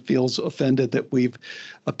anyone kind of feels offended that we've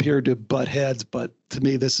appeared to butt heads, but to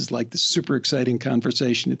me, this is like the super exciting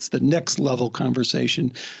conversation. It's the next level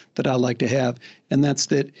conversation that I like to have. And that's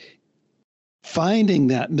that finding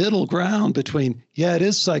that middle ground between, yeah, it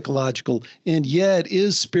is psychological, and yeah, it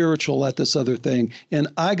is spiritual at this other thing. And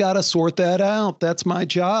I got to sort that out. That's my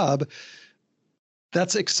job.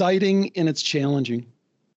 That's exciting and it's challenging.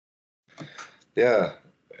 Yeah.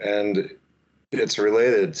 And it's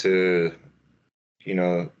related to,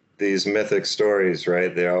 these mythic stories,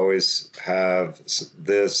 right? They always have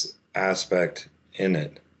this aspect in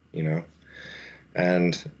it,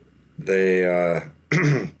 and they,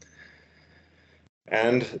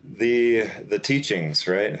 and the teachings,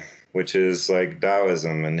 right? Which is like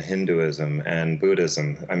Taoism and Hinduism and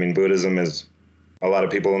Buddhism. I mean, Buddhism is, a lot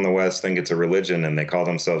of people in the West think it's a religion and they call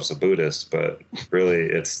themselves a Buddhist, but really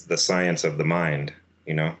it's the science of the mind,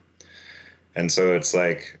 And so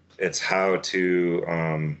it's how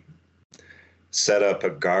to set up a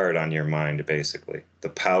guard on your mind, basically. The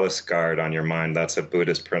palace guard on your mind, that's a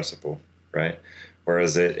Buddhist principle, right?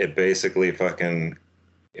 Whereas it basically fucking,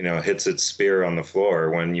 hits its spear on the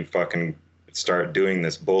floor when you fucking start doing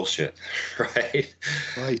this bullshit, right?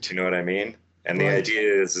 Right. You know what I mean? And the Right.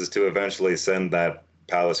 idea is to eventually send that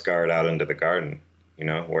palace guard out into the garden,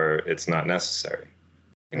 where it's not necessary.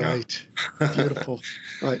 Right. Beautiful.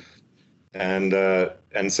 Right. And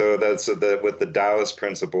so that's with the Taoist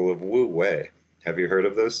principle of Wu Wei. Have you heard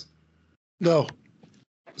of this? No.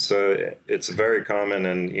 So it's very common,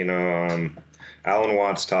 and Alan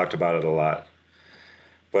Watts talked about it a lot.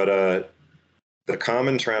 But the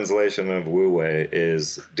common translation of Wu Wei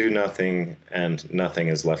is do nothing and nothing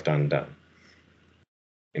is left undone.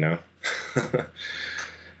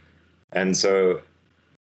 And so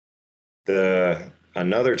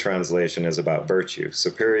another translation is about virtue,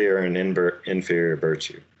 superior and inferior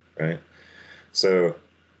virtue, right? So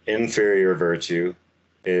inferior virtue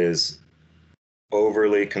is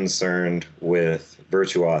overly concerned with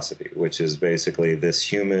virtuosity, which is basically this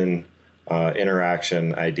human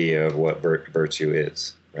interaction idea of what virtue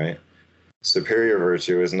is, right? Superior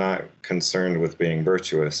virtue is not concerned with being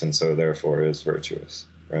virtuous, and so therefore is virtuous,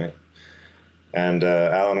 right? And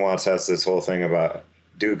Alan Watts has this whole thing about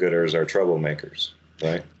do-gooders are troublemakers,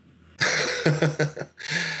 right?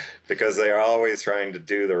 Because they are always trying to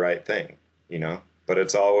do the right thing, but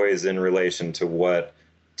it's always in relation to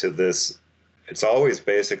it's always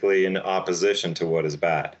basically in opposition to what is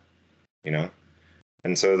bad,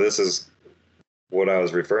 And so this is what I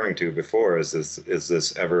was referring to before, is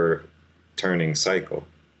this ever turning cycle,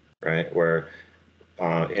 right? Where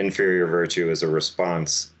inferior virtue is a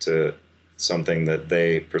response to something that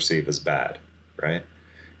they perceive as bad, right?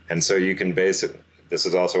 And so this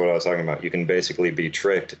is also what I was talking about. You can basically be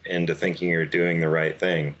tricked into thinking you're doing the right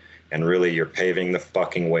thing, and really you're paving the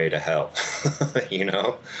fucking way to hell,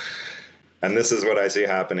 And this is what I see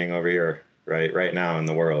happening over here, right now in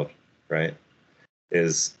the world, right?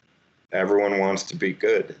 Is everyone wants to be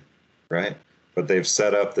good, right? But they've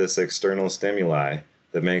set up this external stimuli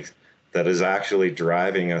that is actually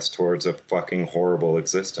driving us towards a fucking horrible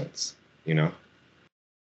existence,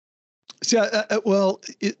 See,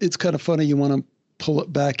 it's kind of funny you want to pull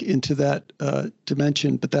it back into that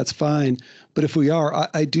dimension, but that's fine. But if we are,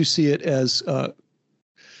 I do see it as, I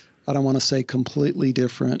don't want to say completely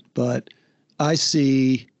different, but I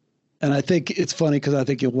see, and I think it's funny because I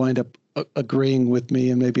think you'll wind up agreeing with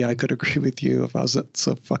me, and maybe I could agree with you if I was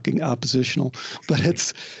so fucking oppositional,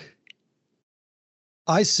 but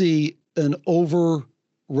I see an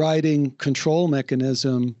overriding control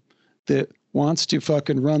mechanism that wants to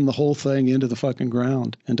fucking run the whole thing into the fucking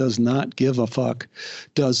ground and does not give a fuck,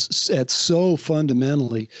 so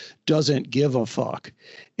fundamentally doesn't give a fuck.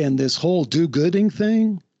 And this whole do-gooding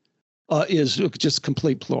thing is just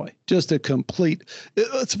complete ploy, just a complete,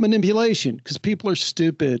 it's manipulation, because people are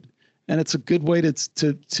stupid And it's a good way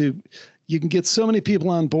to you can get so many people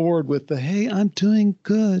on board with the, hey, I'm doing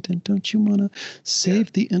good, and don't you want to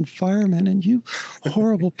save the environment, and you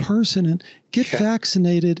horrible person, and get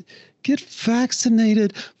vaccinated. Get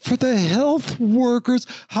vaccinated for the health workers.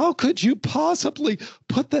 How could you possibly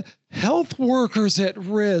put the health workers at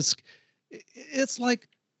risk? It's like,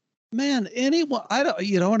 man, anyone, I don't,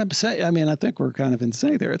 you know what I'm saying? I mean, I think we're kind of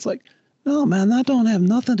insane there. It's like, no, man, that don't have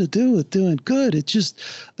nothing to do with doing good. It's just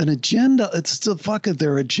an agenda. It's still fucking,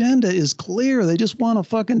 their agenda is clear. They just want to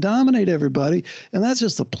fucking dominate everybody. And that's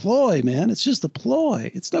just a ploy, man. It's just a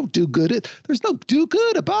ploy. It's no do good. There's no do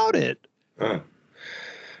good about it.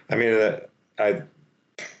 I mean,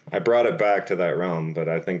 I brought it back to that realm, but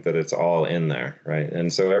I think that it's all in there, right?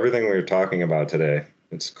 And so everything we were talking about today,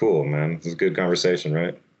 it's cool, man. It's a good conversation,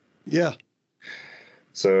 right? Yeah.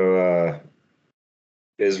 So,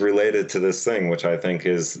 is related to this thing, which I think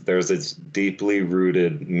is there's this deeply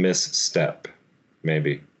rooted misstep,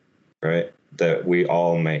 maybe, right? That we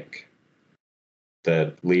all make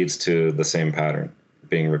that leads to the same pattern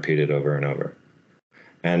being repeated over and over.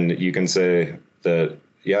 And you can say that,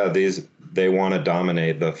 yeah, they want to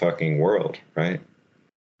dominate the fucking world, right?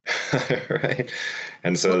 Right.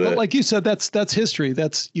 And so but like you said, that's history.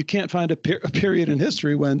 You can't find a period in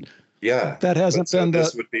history when that hasn't been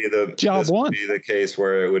this would be the job one. Would be the case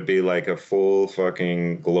where it would be like a full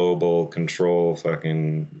fucking global control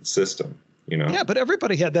fucking system, you know? Yeah, but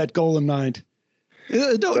everybody had that goal in mind.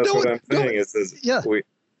 That's what I'm saying.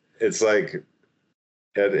 It's like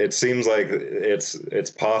it seems like it's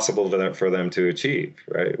possible for them to achieve,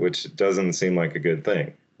 right? Which doesn't seem like a good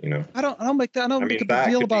thing, you know. I don't make a big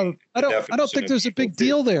deal about it. I don't think there's a big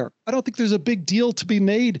deal there. I don't think there's a big deal to be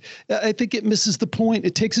made. I think it misses the point.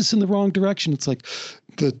 It takes us in the wrong direction. It's like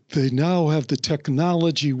they now have the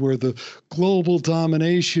technology where the global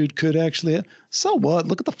domination could actually. So what?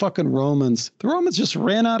 Look at the fucking Romans. The Romans just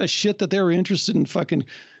ran out of shit that they were interested in fucking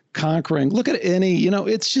conquering. Look at any. You know,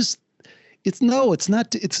 it's just. It's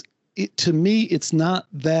not. To me, it's not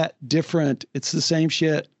that different. It's the same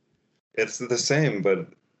shit. It's the same, but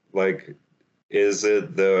like, is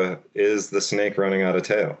the snake running out of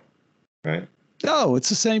tail, right? No, it's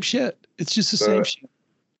the same shit. It's just the same shit.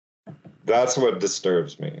 That's what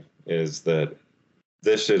disturbs me, is that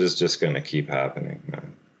this shit is just going to keep happening,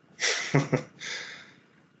 man.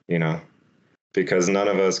 You know, because none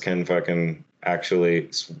of us can fucking actually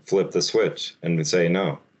flip the switch and say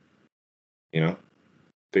no. You know,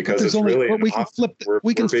 because it's really we can flip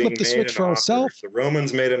the switch for ourselves. The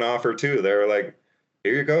Romans made an offer too. They were like,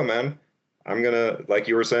 "Here you go, man. I'm gonna, like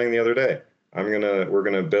you were saying the other day, we're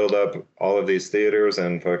gonna build up all of these theaters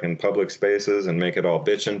and fucking public spaces and make it all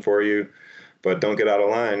bitchin' for you, but don't get out of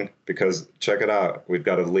line because check it out, we've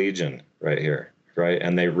got a legion right here, right?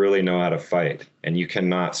 And they really know how to fight, and you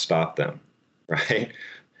cannot stop them, right?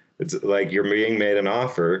 It's like you're being made an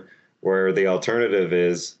offer where the alternative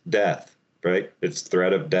is death." Right? It's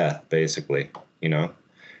threat of death, basically, you know?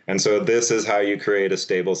 And so this is how you create a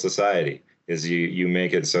stable society, is you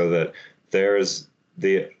make it so that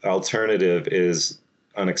the alternative is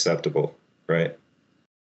unacceptable, right?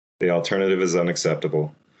 The alternative is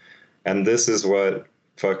unacceptable. And this is what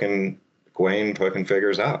fucking Gawain fucking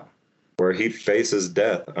figures out, where he faces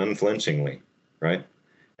death unflinchingly, right?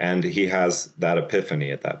 And he has that epiphany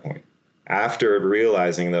at that point, after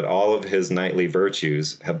realizing that all of his knightly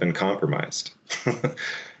virtues have been compromised.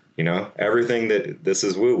 You know, everything this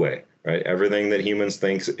is Wu Wei, right? Everything that humans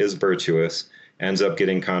think is virtuous ends up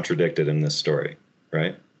getting contradicted in this story,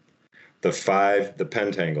 right? The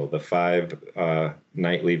pentangle, the 5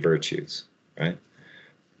 knightly virtues, right?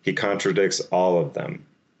 He contradicts all of them,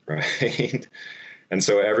 right? And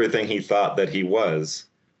so everything he thought that he was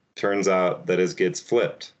turns out that it gets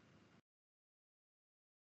flipped.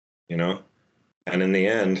 You know, and in the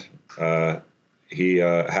end, he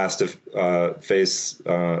has to face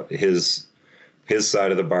his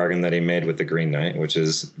side of the bargain that he made with the Green Knight, which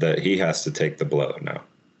is that he has to take the blow now,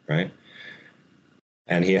 right?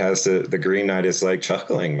 And the Green Knight is like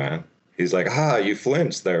chuckling, man. He's like, you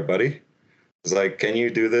flinched there, buddy. He's like, can you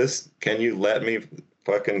do this? Can you let me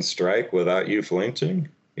fucking strike without you flinching?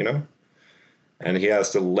 You know? And he has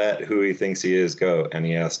to let who he thinks he is go, and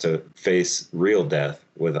he has to face real death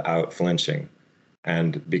without flinching,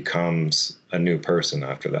 and becomes a new person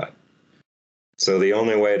after that. So the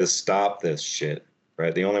only way to stop this shit,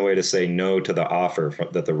 right, the only way to say no to the offer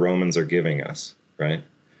that the Romans are giving us, right,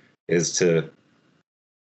 is to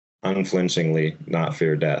unflinchingly not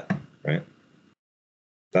fear death, right?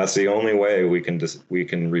 That's the only way we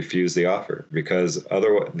can refuse the offer, because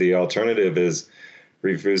the alternative is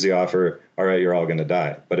refuse the offer, all right, you're all going to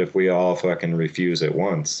die. But if we all fucking refuse at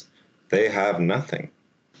once, they have nothing,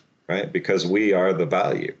 right? Because we are the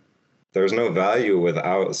value. There's no value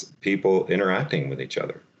without people interacting with each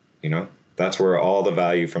other. That's where all the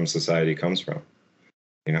value from society comes from.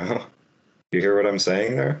 You hear what I'm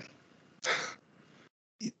saying there?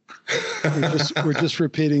 we're just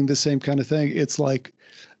repeating the same kind of thing. It's like,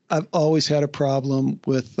 I've always had a problem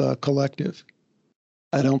with collective.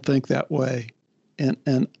 I don't think that way.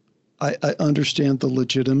 And I understand the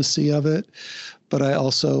legitimacy of it, but I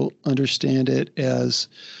also understand it as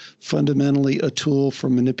fundamentally a tool for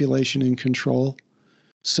manipulation and control.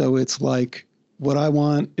 So it's like, what I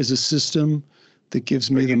want is a system that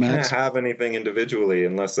gives me the max. You can't have anything individually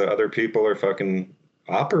unless the other people are fucking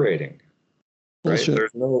operating. Bullshit. Right?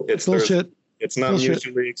 There's no, it's bullshit. It's not bullshit.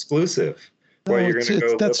 Mutually exclusive. No, you're going to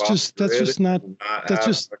go. That's just not. That's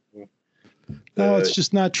just. No, it's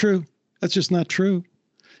just not true. That's just not true.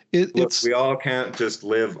 It's. We all can't just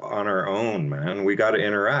live on our own, man. We got to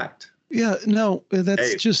interact. Yeah, no,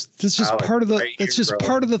 that's just Alex, part of the. It's just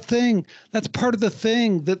part of the thing. That's part of the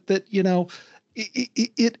thing that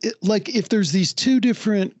it like, if there's these two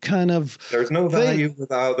different kind of. There's no value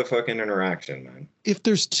without the fucking interaction, man. If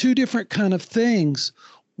there's two different kind of things,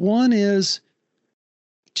 one is,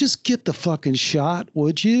 just get the fucking shot,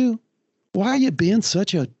 would you? Why are you being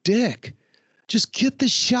such a dick? Just get the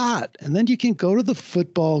shot, and then you can go to the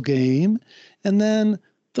football game, and then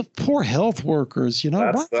the poor health workers,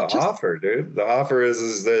 That's the offer, dude. The offer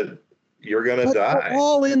is that you're going to die. We're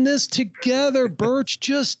all in this together, Birch.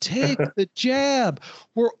 Just take the jab.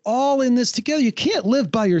 We're all in this together. You can't live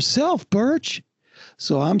by yourself, Birch.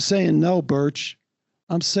 So I'm saying no, Birch.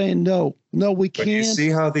 I'm saying no. No, we can't. But you see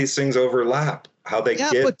how these things overlap. How they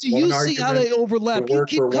get. Yeah, but do you see how they overlap? You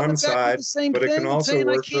keep coming one back side, to the same but thing, it can also saying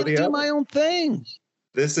work I can't for the do other. my own thing.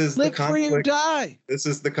 This is live the conflict. Free or die. This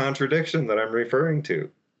is the contradiction that I'm referring to,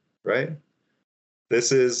 right?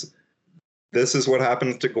 This is what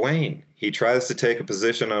happens to Gawain. He tries to take a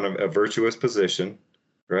position on a virtuous position,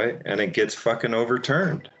 right? And it gets fucking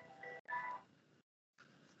overturned.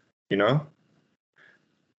 I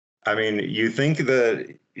mean, you think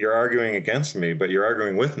that you're arguing against me, but you're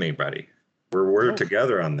arguing with me, buddy. We're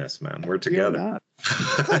together on this, man. We're together.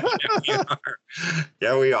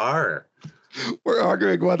 Yeah, we are. We're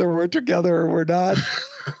arguing whether we're together or we're not.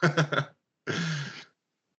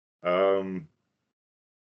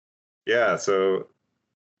 Yeah, so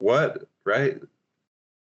what, right?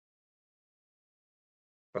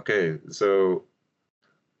 Okay, so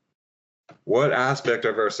what aspect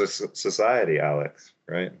of our society, Alex,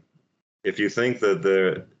 right? If you think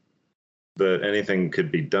that anything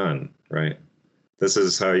could be done, right? This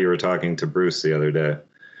is how you were talking to Bruce the other day.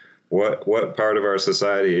 What part of our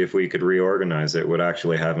society, if we could reorganize it, would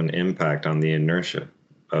actually have an impact on the inertia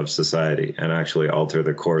of society and actually alter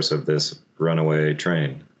the course of this runaway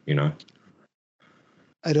train,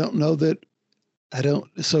 I don't know that.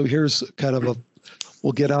 So here's kind of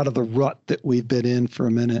we'll get out of the rut that we've been in for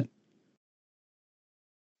a minute.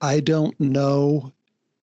 I don't know.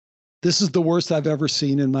 This is the worst I've ever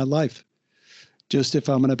seen in my life. Just if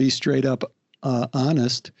I'm going to be straight up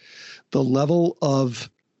honest, the level of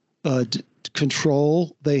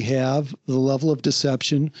control they have, the level of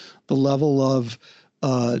deception, the level of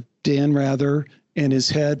Dan Rather and his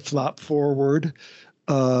head flop forward,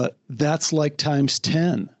 that's like times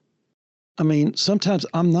 10. I mean, sometimes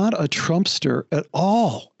I'm not a Trumpster at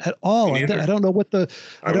all. I don't know what the.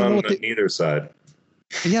 I don't know what either side.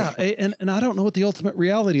 Yeah, and I don't know what the ultimate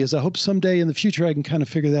reality is. I hope someday in the future I can kind of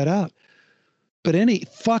figure that out. But any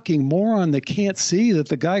fucking moron that can't see that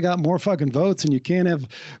the guy got more fucking votes and you can't have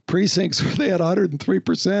precincts where they had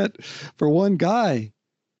 103% for one guy,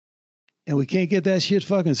 and we can't get that shit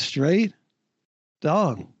fucking straight,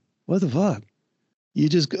 dog, what the fuck? You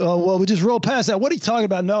just, we just roll past that. What are you talking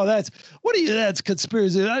about? No, that's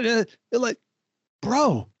conspiracy. They're like,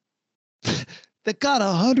 bro, they got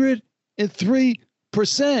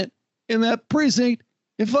 103% in that precinct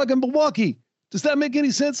in fucking Milwaukee. Does that make any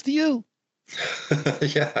sense to you?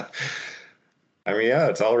 Yeah. I mean, yeah,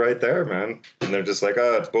 it's all right there, man. And they're just like,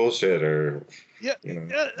 oh, it's bullshit, or yeah,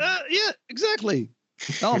 yeah, exactly.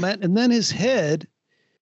 Oh, man. And then his head,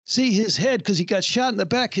 because he got shot in the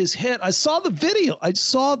back, his head, I saw the video. I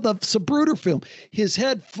saw the Zapruder film. His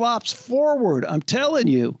head flops forward. I'm telling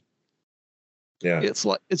you. Yeah.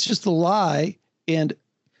 It's just a lie. And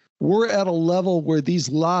we're at a level where these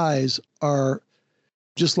lies are,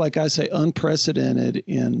 just like I say, unprecedented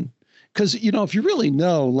because, if you really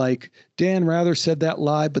know, like Dan Rather said that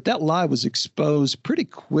lie, but that lie was exposed pretty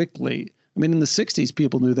quickly. I mean, in the 60s,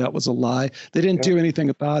 people knew that was a lie. They didn't do anything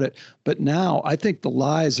about it. But now I think the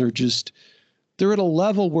lies are they're at a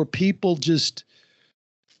level where people just,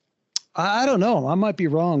 I don't know. I might be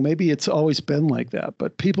wrong. Maybe it's always been like that,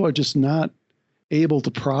 but people are just not able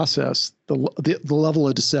to process the level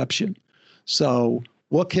of deception. So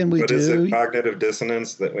what can we But is it do? cognitive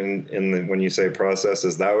dissonance that when you say process,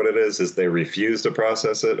 is that what it is? Is they refuse to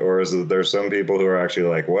process it, or is it there some people who are actually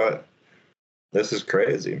like, what? This is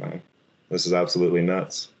crazy, man. This is absolutely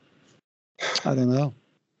nuts. I don't know.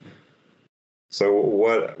 So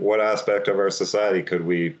what aspect of our society could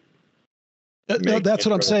we No, make that's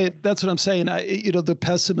what I'm interesting? saying. That's what I'm saying. The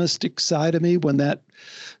pessimistic side of me, when that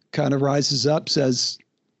kind of rises up, says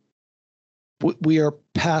we are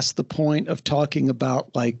past the point of talking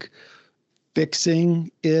about like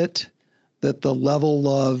fixing it, that the level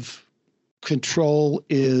of control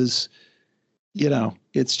is,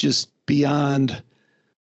 it's just beyond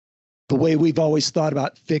the way we've always thought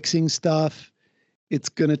about fixing stuff. It's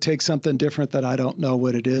going to take something different that I don't know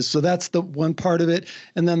what it is. So that's the one part of it.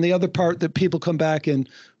 And then the other part that people come back and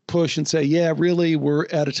push and say, yeah, really, we're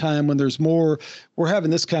at a time when we're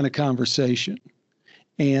having this kind of conversation.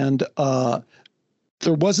 And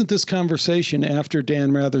there wasn't this conversation after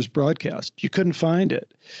Dan Rather's broadcast. You couldn't find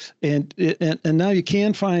it. And now you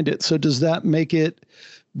can find it. So does that make it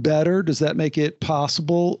better? Does that make it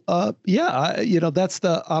possible? Yeah, that's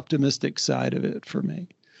the optimistic side of it for me.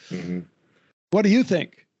 Mm-hmm. What do you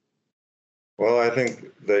think? Well, I think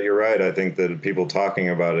that you're right. I think that people talking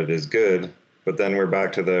about it is good, but then we're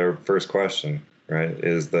back to the first question, right?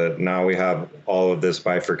 Is that now we have all of this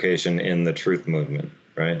bifurcation in the truth movement,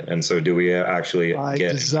 right? And so do we actually By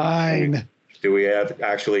get design? Do we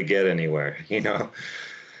actually get anywhere,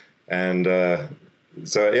 And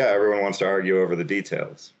so, yeah, everyone wants to argue over the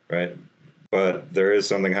details, right? But there is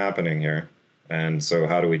something happening here. And so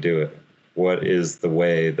how do we do it? What is the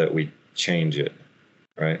way that we change it,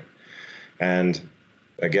 right? And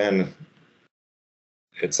again,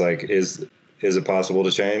 it's like, is it possible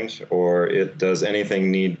to change, or does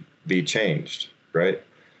anything need be changed, right?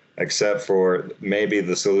 Except for maybe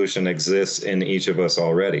the solution exists in each of us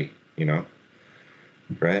already,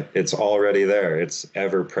 right? It's already there. It's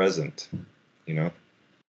ever present,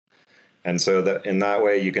 And so that in that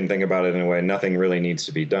way, you can think about it in a way, nothing really needs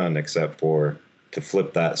to be done except for to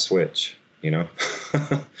flip that switch,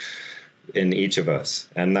 in each of us.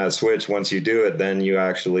 And that switch, once you do it, then you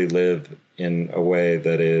actually live in a way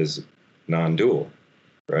that is non-dual,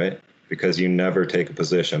 right? Because you never take a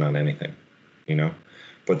position on anything,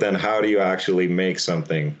 But then how do you actually make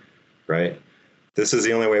something, right? This is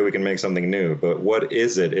the only way we can make something new. But what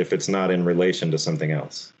is it if it's not in relation to something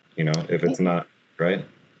else? If it's not, right?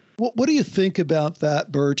 What do you think about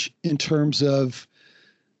that, Birch, in terms of,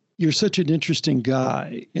 you're such an interesting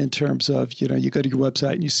guy in terms of, you go to your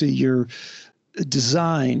website and you see your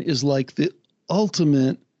design is like the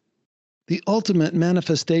ultimate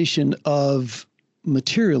manifestation of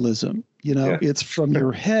materialism. Yeah. It's from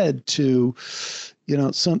your head to,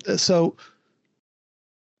 so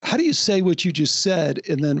how do you say what you just said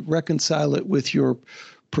and then reconcile it with your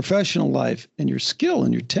professional life and your skill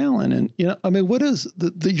and your talent? And, what is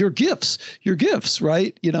your gifts,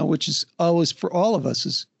 right? Which is always for all of us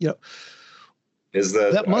is, is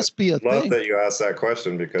that must be a thing. I love thing. that you asked that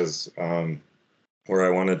question, because where I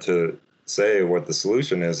wanted to say what the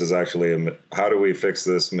solution is actually how do we fix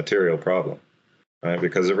this material problem, right?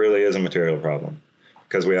 Because it really is a material problem,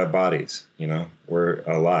 because we have bodies, we're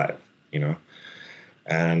alive,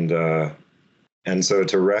 and so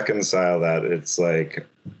to reconcile that, it's like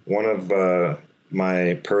one of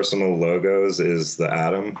my personal logos is the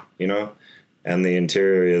atom, and the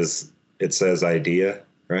interior it says idea,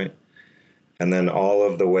 right? And then all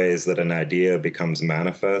of the ways that an idea becomes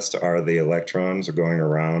manifest are the electrons going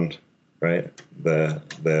around, right?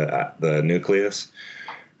 The nucleus,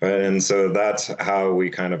 right? And so that's how we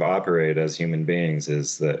kind of operate as human beings,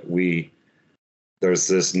 is that there's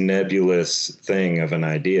this nebulous thing of an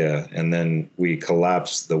idea, and then we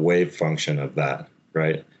collapse the wave function of that,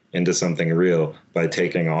 right, into something real by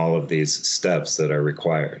taking all of these steps that are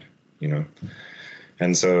required,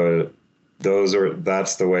 And so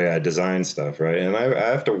that's the way I design stuff, right? And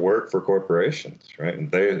I have to work for corporations, right?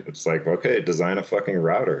 And it's like, okay, design a fucking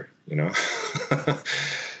router,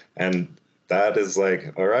 and that is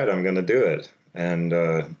like, all right, I'm going to do it.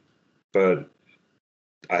 And but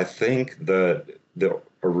I think that the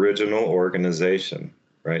original organization,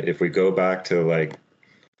 right? If we go back to like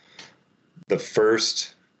the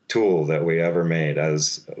first tool that we ever made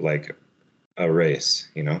as like a race,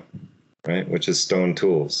 right? Which is stone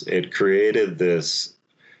tools. It created this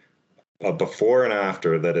a before and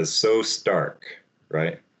after that is so stark,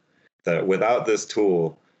 right? That without this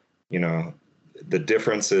tool, the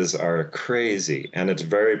differences are crazy, and it's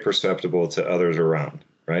very perceptible to others around,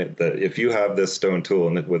 right? That if you have this stone tool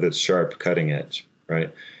and with its sharp cutting edge, right,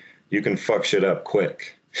 you can fuck shit up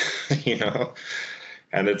quick, you know,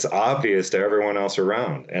 and it's obvious to everyone else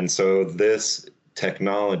around. And so this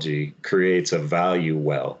technology creates a value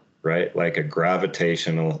well, right? Like a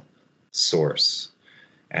gravitational source.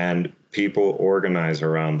 And people organize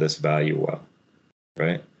around this value well,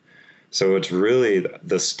 right? So it's really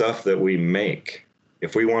the stuff that we make.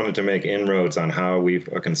 If we wanted to make inroads on how we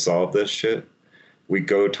can solve this shit, we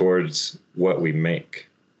go towards what we make.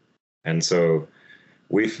 And so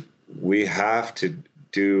we have to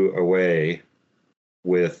do away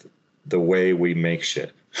with the way we make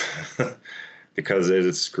shit because it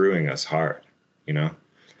is screwing us hard, you know?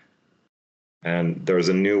 And there's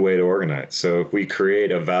a new way to organize. So if we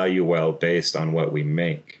create a value well based on what we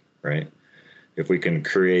make, right? If we can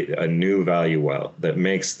create a new value well that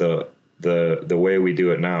makes the way we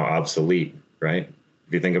do it now obsolete, right?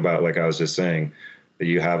 If you think about, like I was just saying, that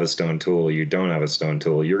you have a stone tool, you don't have a stone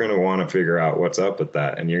tool, you're going to want to figure out what's up with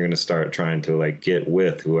that. And you're going to start trying to like get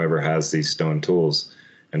with whoever has these stone tools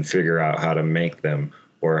and figure out how to make them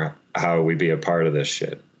or how we be a part of this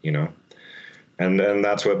shit, you know? And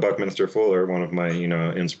that's what Buckminster Fuller, one of my, you know,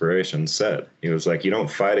 inspirations, said. He was like, you don't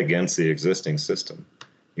fight against the existing system.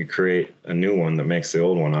 You create a new one that makes the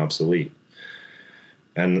old one obsolete.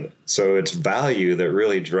 And so it's value that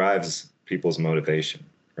really drives people's motivation,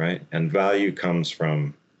 right? And value comes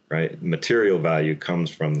from, right? Material value comes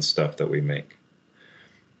from the stuff that we make.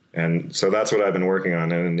 And so that's what I've been working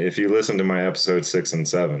on. And if you listen to my episode 6 and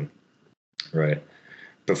 7, right?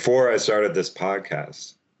 Before I started this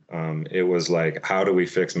podcast, it was like, how do we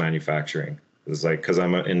fix manufacturing? It was like, because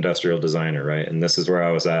I'm an industrial designer, right? And this is where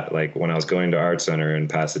I was at. Like when I was going to Art Center in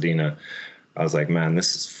Pasadena, I was like, man,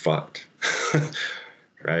 this is fucked,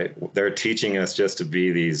 right? They're teaching us just to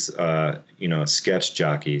be these, you know, sketch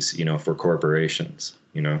jockeys, you know, for corporations,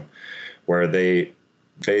 you know, where they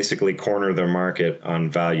basically corner their market on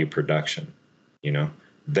value production, you know.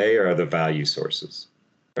 They are the value sources,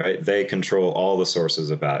 right? They control all the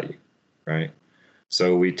sources of value, right?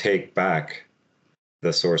 So we take back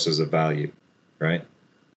the sources of value, right?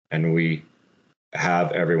 And we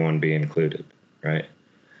have everyone be included, right?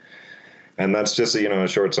 And that's just, you know, a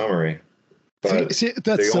short summary. But see,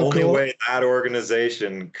 that's the so only cool. way that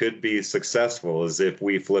organization could be successful is if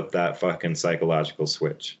we flip that fucking psychological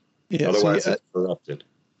switch. Yeah, otherwise, it's corrupted.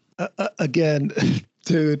 Again,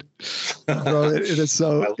 dude, bro, it is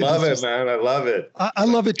so. I love it, man. I love it. I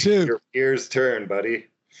love it too. Your ears turn, buddy.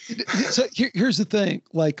 So here's the thing,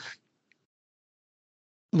 like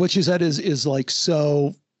what you said is like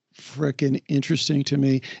so freaking interesting to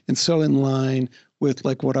me and so in line with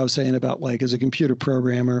like what I was saying about like as a computer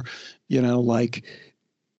programmer, you know, like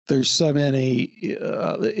there's so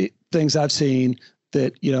many things I've seen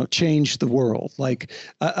that, you know, change the world. Like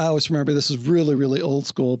I always remember, this is really, really old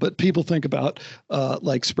school, but people think about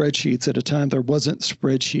like spreadsheets. At a time there wasn't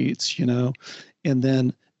spreadsheets, you know, and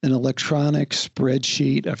then an electronic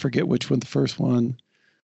spreadsheet. I forget which one the first one.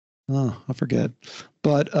 Oh, I forget.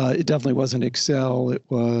 But it definitely wasn't Excel. It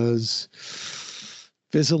was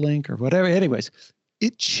Visalink or whatever. Anyways,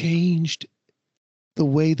 it changed the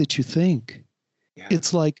way that you think. Yeah.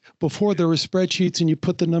 It's like before there were spreadsheets and you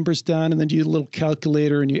put the numbers down and then you had a little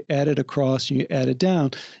calculator and you add it across and you add it down.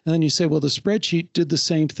 And then you say, well, the spreadsheet did the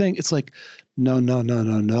same thing. It's like, no.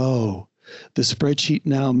 The spreadsheet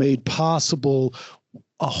now made possible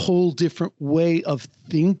a whole different way of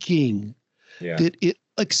thinking. Yeah. That it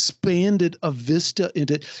expanded a vista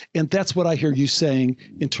into, and that's what I hear you saying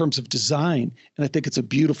in terms of design. And I think it's a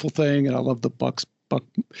beautiful thing. And I love the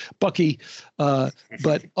Bucky,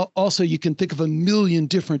 but also you can think of a million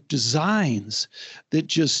different designs that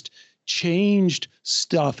just changed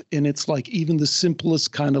stuff. And it's like even the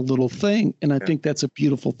simplest kind of little thing. And I think that's a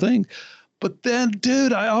beautiful thing. But then,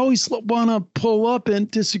 dude, I always want to pull up and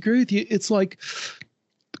disagree with you. It's like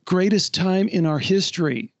the greatest time in our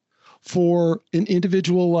history for an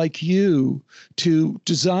individual like you to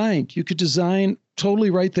design. You could design totally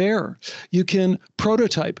right there. You can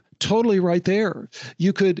prototype totally right there.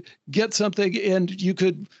 You could get something and you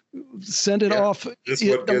could send it off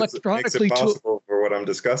electronically. Makes it possible for what I'm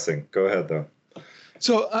discussing. Go ahead, though.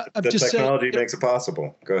 So I'm the just saying, technology makes it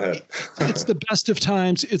possible. Go ahead. It's the best of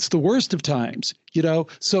times. It's the worst of times, you know?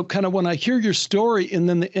 So kind of when I hear your story and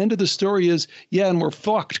then the end of the story is, yeah, and we're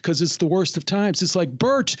fucked because it's the worst of times. It's like,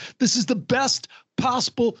 Birch, this is the best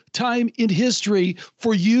possible time in history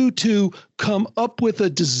for you to come up with a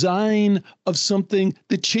design of something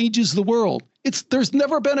that changes the world. There's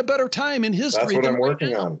never been a better time in history. That's what I'm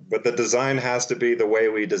working on. But the design has to be the way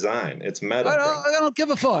we design. It's meta. I don't give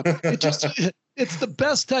a fuck. It's the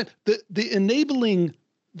best time. The enabling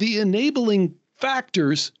the enabling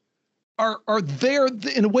factors are there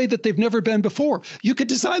in a way that they've never been before. You could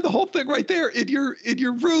design the whole thing right there in your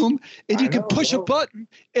room, and you can push a button,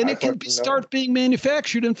 and it can start being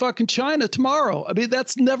manufactured in fucking China tomorrow. I mean,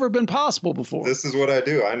 that's never been possible before. This is what I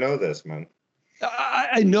do. I know this, man.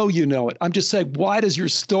 I know you know it. I'm just saying, why does your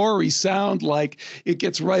story sound like it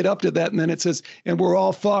gets right up to that, and then it says, and we're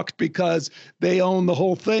all fucked because they own the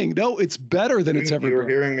whole thing? No, it's better than it's ever been. You were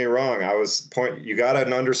hearing me wrong. You got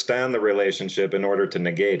to understand the relationship in order to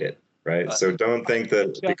negate it, right? So don't think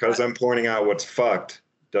that because I'm pointing out what's fucked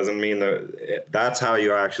doesn't mean that that's how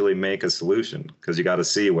you actually make a solution, because you got to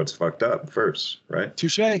see what's fucked up first, right?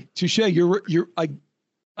 Touche. I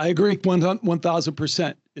agree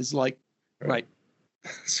 1,000% is like, right.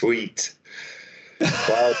 Sweet.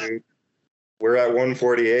 Wow, dude. We're at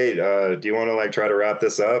 148. Do you want to try to wrap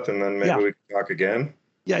this up and then maybe we can talk again?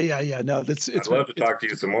 Yeah. No, I'd love to talk to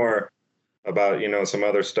you some more about, some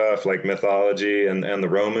other stuff like mythology and the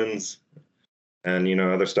Romans and,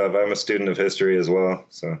 other stuff. I'm a student of history as well.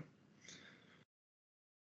 So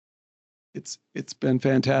it's been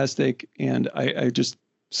fantastic. And I just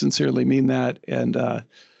sincerely mean that. And,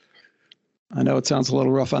 I know it sounds a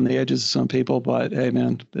little rough on the edges of some people, but hey,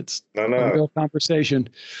 man, it's a real conversation.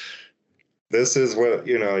 This is what,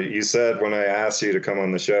 you said when I asked you to come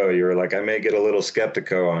on the show. You were like, I may get a little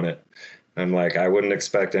skeptical on it. I'm like, I wouldn't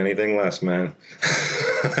expect anything less, man.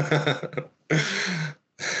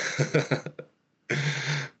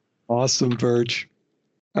 Awesome, Verge.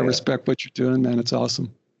 I respect what you're doing, man. It's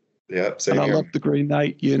awesome. Yep, same here. I love the Green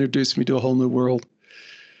Knight. You introduced me to a whole new world.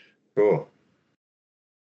 Cool.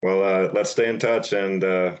 Well, let's stay in touch and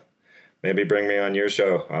maybe bring me on your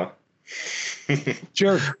show, huh?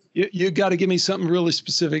 Sure. You got to give me something really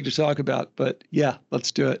specific to talk about, but yeah,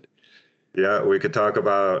 let's do it. Yeah, we could talk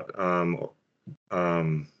about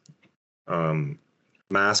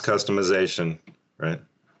mass customization, right?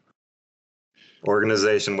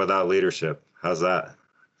 Organization without leadership. How's that?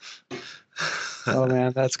 Oh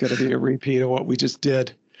man, that's going to be a repeat of what we just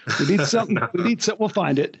did. We need something. We need something. We'll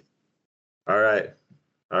find it. All right.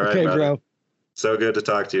 All right, okay, bro. So good to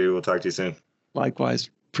talk to you. We'll talk to you soon. Likewise.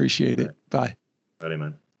 Appreciate it. Bye. Buddy,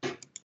 man.